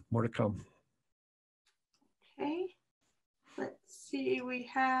tuned, more to come. Okay, let's see, we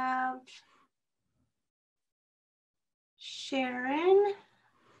have Sharon.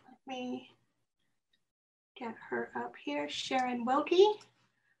 Let me get her up here. Sharon Wilkie.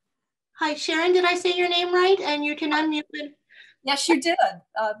 Hi, Sharon, did I say your name right? And you can unmute it. Yes, you did.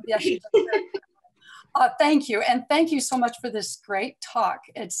 Yes, you did. Thank you. And thank you so much for this great talk.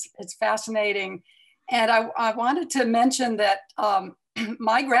 It's fascinating. And I wanted to mention that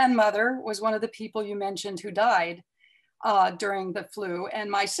my grandmother was one of the people you mentioned who died during the flu. And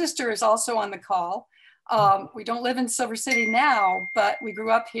my sister is also on the call. We don't live in Silver City now, but we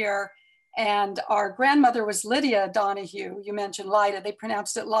grew up here. And our grandmother was Lydia Donahue. You mentioned Lida. They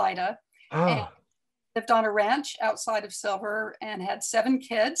pronounced it Lida. And lived on a ranch outside of Silver and had 7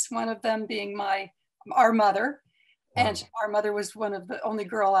 kids, one of them being our mother. Wow. And our mother was one of the only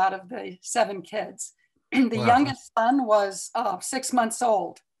girl out of the 7 kids. The wow. youngest son was 6 months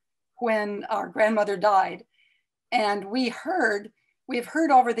old when our grandmother died. And we've heard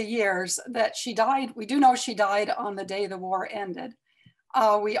over the years that she died. We do know she died on the day the war ended.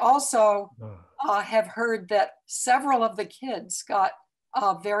 We also have heard that several of the kids got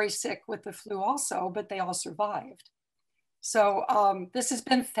very sick with the flu also, but they all survived. So this has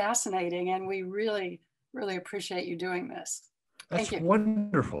been fascinating, and we really, really appreciate you doing this. That's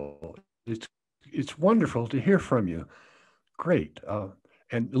wonderful. It's wonderful to hear from you. Great.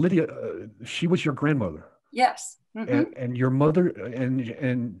 And Lydia, she was your grandmother. Yes. Mm-hmm. And your mother,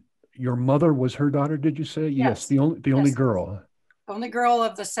 and your mother was her daughter, did you say? Yes, the only girl. Only girl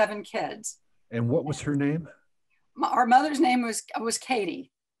of the 7 kids. And what was her name? Our mother's name was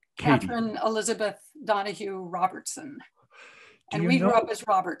Katie. Catherine Elizabeth Donahue Robertson. And we grew up as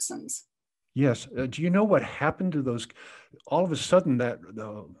Robertsons. Yes. Do you know what happened to those? All of a sudden, that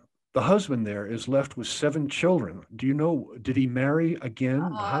the husband there is left with 7 children. Do you know? Did he marry again?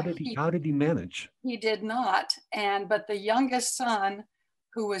 How did he manage? He did not. But the youngest son,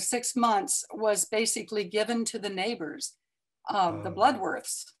 who was 6 months, was basically given to the neighbors, the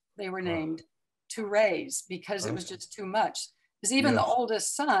Bloodworths, they were named, to raise because it was just too much. Because even the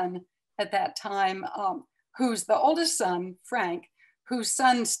oldest son at that time, who's the oldest son, Frank, whose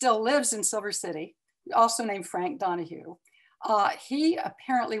son still lives in Silver City, also named Frank Donahue. He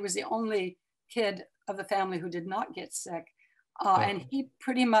apparently was the only kid of the family who did not get sick. And he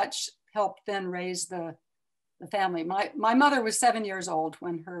pretty much helped then raise the family. My mother was 7 years old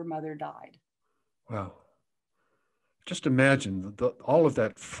when her mother died. Wow. Just imagine all of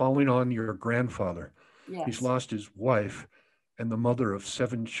that falling on your grandfather. Yes. He's lost his wife and the mother of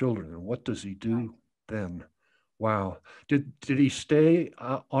 7 children. And what does he do then? Wow. Did he stay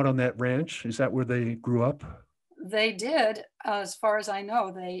out on that ranch? Is that where they grew up? They did, as far as I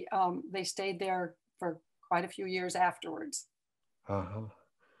know. They stayed there for quite a few years afterwards. Uh-huh.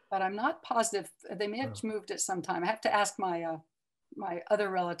 But I'm not positive. They may have moved at some time. I have to ask my my other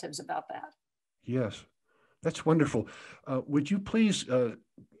relatives about that. Yes, that's wonderful. Would you please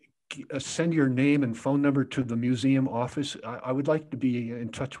send your name and phone number to the museum office? I would like to be in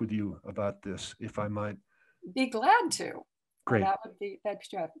touch with you about this, if I might. Be glad to. Great. That'd be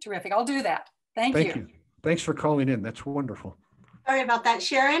terrific. I'll do that. Thank you. Thanks for calling in. That's wonderful. Sorry about that,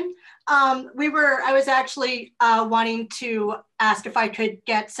 Sharon. I was actually wanting to ask if I could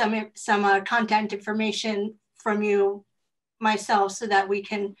get some contact information from you myself, so that we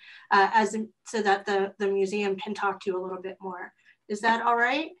can, so that the museum can talk to you a little bit more. Is that all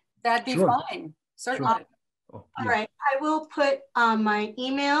right? That'd be fine. Certainly. Sure. Oh, yeah. All right. I will put my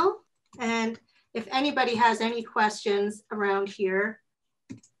email, and if anybody has any questions around here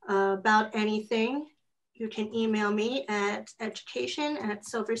about anything, you can email me at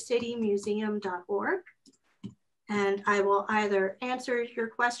education@silvercitymuseum.org, and I will either answer your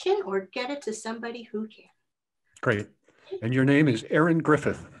question or get it to somebody who can. Great. And your name is Erin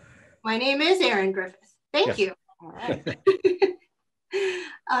Griffith. My name is Erin Griffith. Thank you. All right.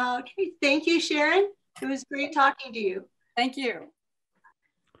 Okay. Thank you, Sharon. It was great talking to you. Thank you.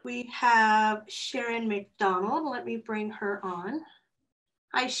 We have Sharon McDonald. Let me bring her on.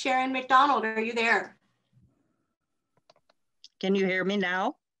 Hi, Sharon McDonald. Are you there? Can you hear me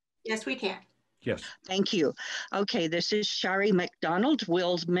now? Yes, we can. Yes. Thank you. Okay, this is Shari McDonald,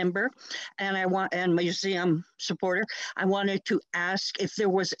 Will's member, and museum supporter. I wanted to ask if there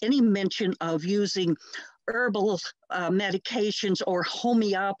was any mention of using herbal medications or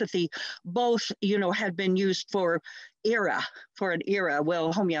homeopathy. Both, had been used for an era.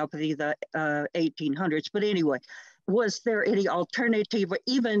 Well, homeopathy, the 1800s. But anyway, was there any alternative or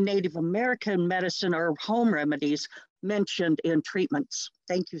even Native American medicine or home remedies mentioned in treatments?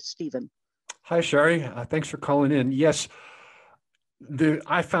 Thank you, Stephen. Hi, Shari. Thanks for calling in. Yes,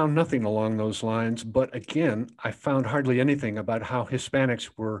 I found nothing along those lines, but again, I found hardly anything about how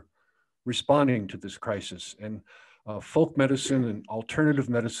Hispanics were responding to this crisis. And folk medicine and alternative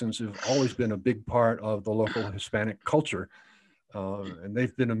medicines have always been a big part of the local Hispanic culture. And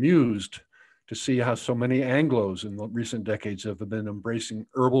they've been amused to see how so many Anglos in the recent decades have been embracing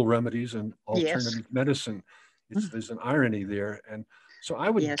herbal remedies and alternative medicine. There's an irony there. And so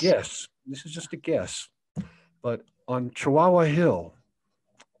I would guess, this is just a guess, but on Chihuahua Hill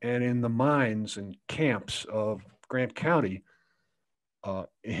and in the mines and camps of Grant County,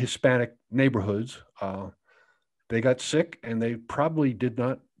 Hispanic neighborhoods, they got sick and they probably did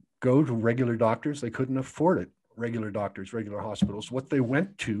not go to regular doctors. They couldn't afford it, regular doctors, regular hospitals. What they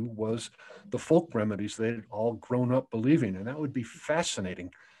went to was the folk remedies they had all grown up believing, and that would be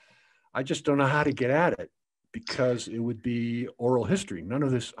fascinating. I just don't know how to get at it, because it would be oral history. None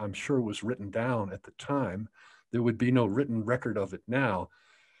of this, I'm sure, was written down at the time. There would be no written record of it now.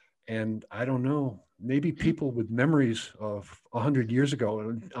 And I don't know, maybe people with memories of 100 years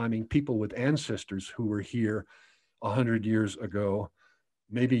ago, I mean, people with ancestors who were here 100 years ago,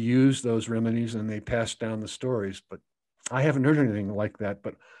 maybe used those remedies and they passed down the stories. But I haven't heard anything like that.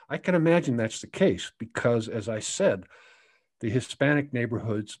 But I can imagine that's the case because, as I said, the Hispanic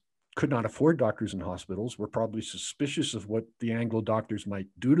neighborhoods could not afford doctors and hospitals, were probably suspicious of what the Anglo doctors might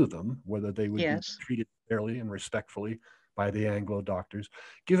do to them, whether they would be treated fairly and respectfully by the Anglo doctors.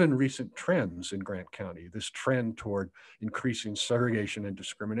 Given recent trends in Grant County, this trend toward increasing segregation and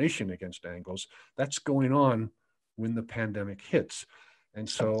discrimination against Anglos, that's going on when the pandemic hits. And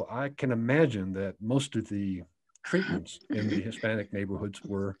so I can imagine that most of the treatments in the Hispanic neighborhoods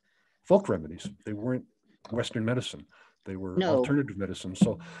were folk remedies. They weren't Western medicine. They were No. alternative medicine.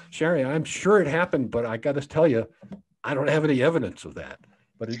 So Sherry, I'm sure it happened, but I got to tell you, I don't have any evidence of that,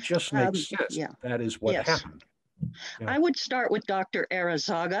 but it just makes sense. Yeah. That is what Yes. happened. Yeah. I would start with Dr.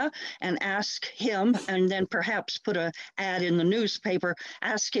 Arizaga and ask him, and then perhaps put an ad in the newspaper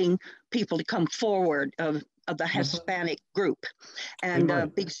asking people to come forward of the Hispanic group.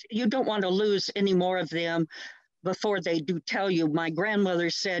 And because you don't want to lose any more of them before they do tell you, my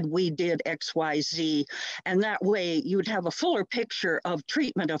grandmother said we did X, Y, Z. And that way you'd have a fuller picture of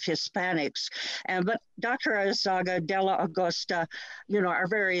treatment of Hispanics. But Dr. Arizaga, Della Augusta, our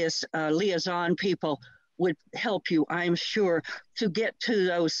various liaison people would help you, I'm sure, to get to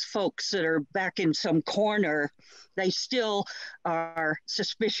those folks that are back in some corner. They still are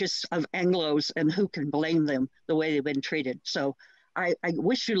suspicious of Anglos, and who can blame them the way they've been treated. So I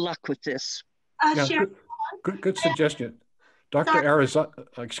wish you luck with this. Yeah, good suggestion. Dr.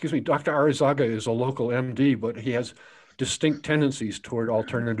 Arizaga is a local MD, but he has distinct tendencies toward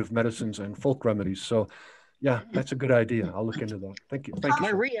alternative medicines and folk remedies. So yeah, that's a good idea. I'll look into that. Thank you. Thank you.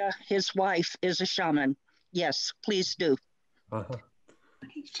 Maria, his wife, is a shaman. Yes, please do.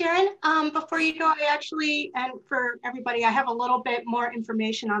 Okay, Sharon, before you go, I actually, and for everybody, I have a little bit more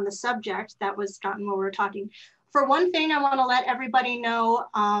information on the subject that was gotten while we were talking. For one thing, I want to let everybody know,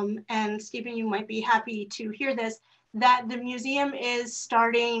 and Stephen, you might be happy to hear this, that the museum is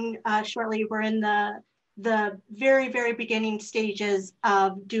starting shortly. We're in the very, very beginning stages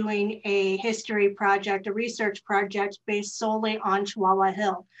of doing a history project, a research project based solely on Chihuahua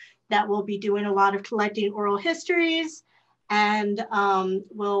Hill. That will be doing a lot of collecting oral histories, and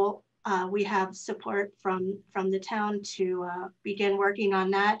we have support from the town to begin working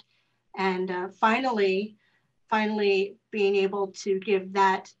on that, and finally being able to give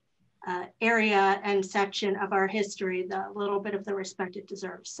that area and section of our history the little bit of the respect it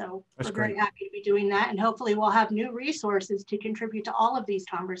deserves. So we're very happy to be doing that, and hopefully we'll have new resources to contribute to all of these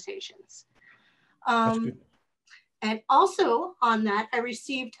conversations. That's good. And also on that, I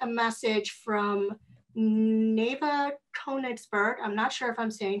received a message from Neva Konigsberg, I'm not sure if I'm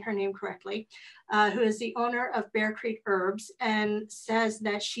saying her name correctly, who is the owner of Bear Creek Herbs, and says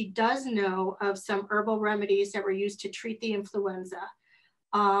that she does know of some herbal remedies that were used to treat the influenza.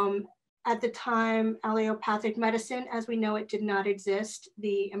 At the time, allopathic medicine, as we know it, did not exist.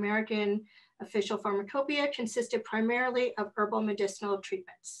 The American official pharmacopoeia consisted primarily of herbal medicinal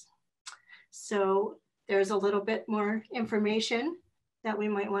treatments. So there's a little bit more information that we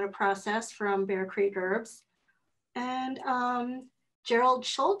might want to process from Bear Creek Herbs. And Gerald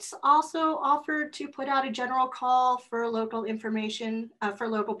Schultz also offered to put out a general call for local information, for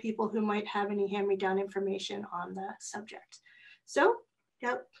local people who might have any hand-me-down information on the subject. So,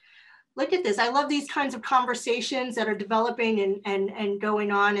 yep, look at this. I love these kinds of conversations that are developing and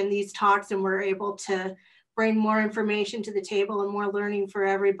going on in these talks, and we're able to bring more information to the table and more learning for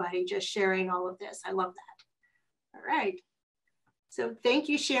everybody, just sharing all of this. I love that. All right. So thank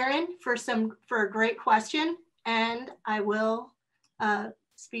you, Sharon, for a great question. And I will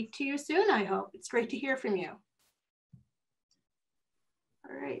speak to you soon, I hope. It's great to hear from you.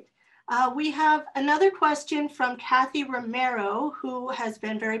 All right. We have another question from Kathy Romero, who has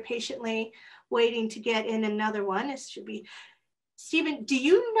been very patiently waiting to get in another one. This should be Stephen, do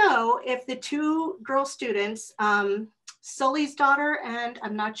you know if the two girl students, Sully's daughter and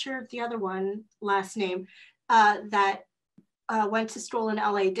I'm not sure the other one last name, that went to school in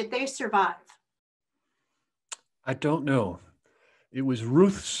LA, did they survive? I don't know. It was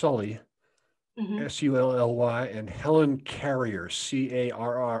Ruth Sully, S-U-L-L-Y, and Helen Carrier,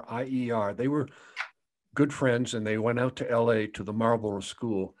 C-A-R-R-I-E-R. They were good friends, and they went out to LA to the Marlborough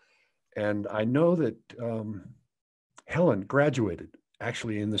School. And I know that Helen graduated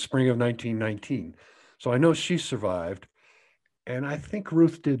actually in the spring of 1919. So I know she survived, and I think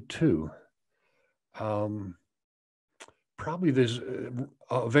Ruth did too. Probably there's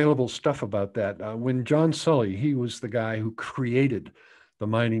available stuff about that. When John Sully, he was the guy who created the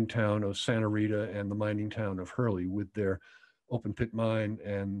mining town of Santa Rita and the mining town of Hurley with their open pit mine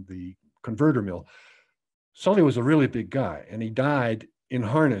and the converter mill. Sully was a really big guy, and he died in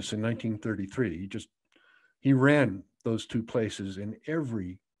harness in 1933. He ran those two places in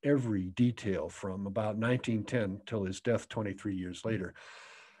every detail from about 1910 till his death 23 years later.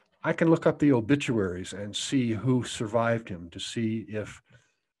 I can look up the obituaries and see who survived him to see if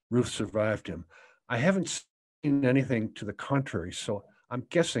Ruth survived him. I haven't seen anything to the contrary, so I'm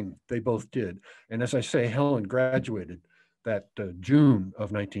guessing they both did. And as I say, Helen graduated that June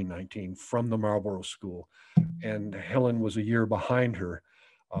of 1919 from the Marlborough School, and Helen was a year behind her.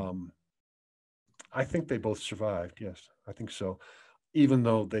 I think they both survived. Yes, I think so. even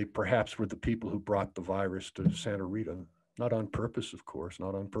though they perhaps were the people who brought the virus to Santa Rita. Not on purpose, of course,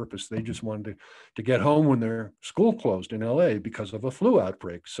 not on purpose. They just wanted to get home when their school closed in LA because of a flu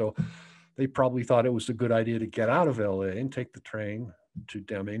outbreak. So they probably thought it was a good idea to get out of LA and take the train to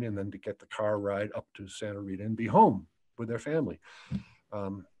Deming and then to get the car ride up to Santa Rita and be home with their family.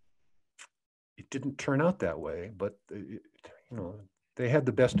 It didn't turn out that way, but they had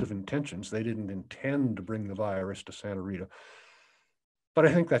the best of intentions. They didn't intend to bring the virus to Santa Rita. But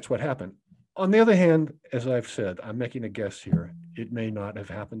I think that's what happened. On the other hand, as I've said, I'm making a guess here. It may not have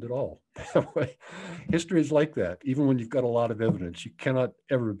happened at all. History is like that. Even when you've got a lot of evidence, you cannot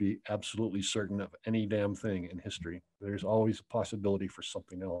ever be absolutely certain of any damn thing in history. There's always a possibility for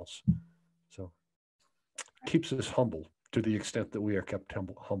something else. So it keeps us humble to the extent that we are kept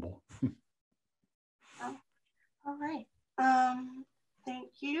humble. All right.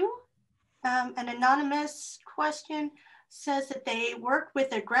 Thank you. An anonymous question says that they work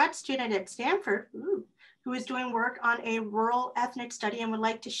with a grad student at Stanford who is doing work on a rural ethnic study and would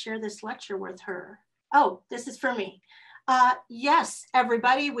like to share this lecture with her. Oh, this is for me. Yes,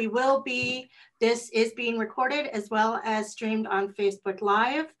 everybody, this is being recorded as well as streamed on Facebook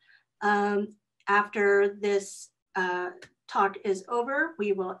Live. After this talk is over,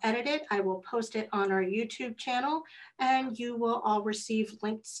 we will edit it. I will post it on our YouTube channel and you will all receive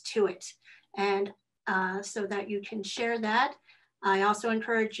links to it. And so that you can share that. I also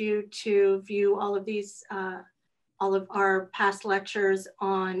encourage you to view all of these, all of our past lectures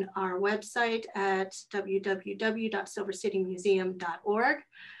on our website at www.silvercitymuseum.org.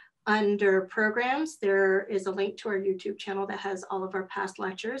 Under programs, there is a link to our YouTube channel that has all of our past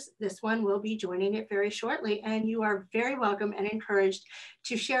lectures. This one will be joining it very shortly, and you are very welcome and encouraged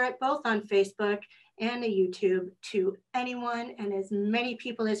to share it both on Facebook and the YouTube to anyone and as many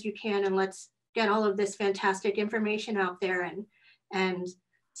people as you can, and let's get all of this fantastic information out there. And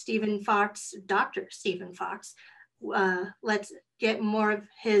Stephen Fox, Dr. Stephen Fox, let's get more of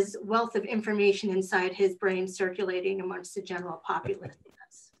his wealth of information inside his brain circulating amongst the general populace.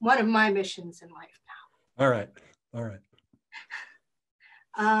 That's one of my missions in life now. All right, all right.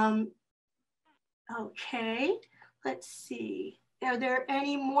 Okay, let's see. Are there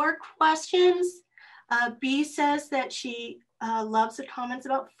any more questions? B says that she loves the comments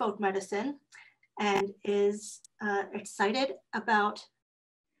about folk medicine and is excited about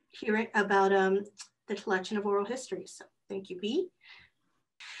hearing about the collection of oral history. So thank you, B.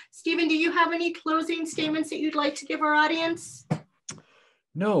 Stephen, do you have any closing statements that you'd like to give our audience?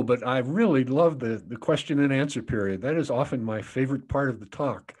 No, but I really love the question and answer period. That is often my favorite part of the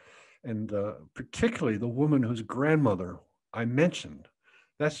talk. And particularly the woman whose grandmother I mentioned.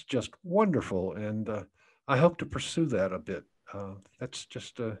 That's just wonderful. And I hope to pursue that a bit. That's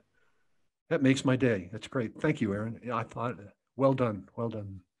just, that makes my day. That's great. Thank you, Erin. I thought, well done, well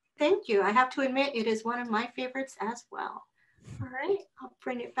done. Thank you. I have to admit, it is one of my favorites as well. All right, I'll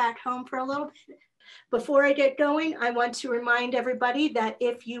bring it back home for a little bit. Before I get going, I want to remind everybody that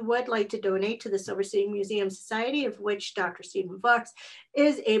if you would like to donate to the Silver City Museum Society, of which Dr. Stephen Fox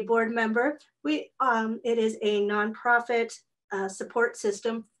is a board member, it is a nonprofit support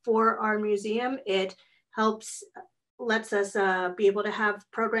system for our museum. It lets us be able to have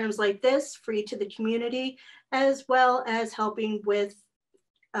programs like this free to the community, as well as helping with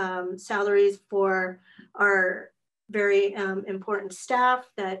salaries for our very important staff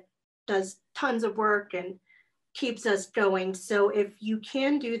that does tons of work and keeps us going. So if you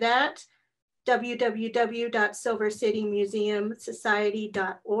can do that,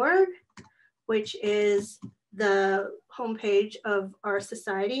 www.silvercitymuseumsociety.org, which is the homepage of our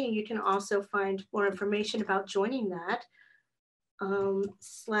society. And you can also find more information about joining that /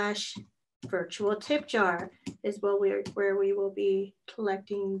 virtual tip jar is where we will be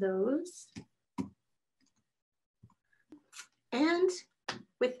collecting those. And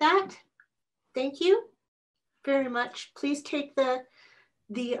with that, thank you very much. Please take the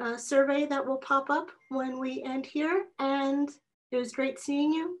survey that will pop up when we end here. And it was great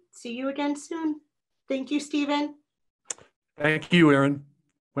seeing you. See you again soon. Thank you, Stephen. Thank you, Erin.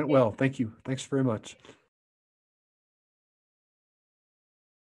 Went well. Thank you. Thanks very much.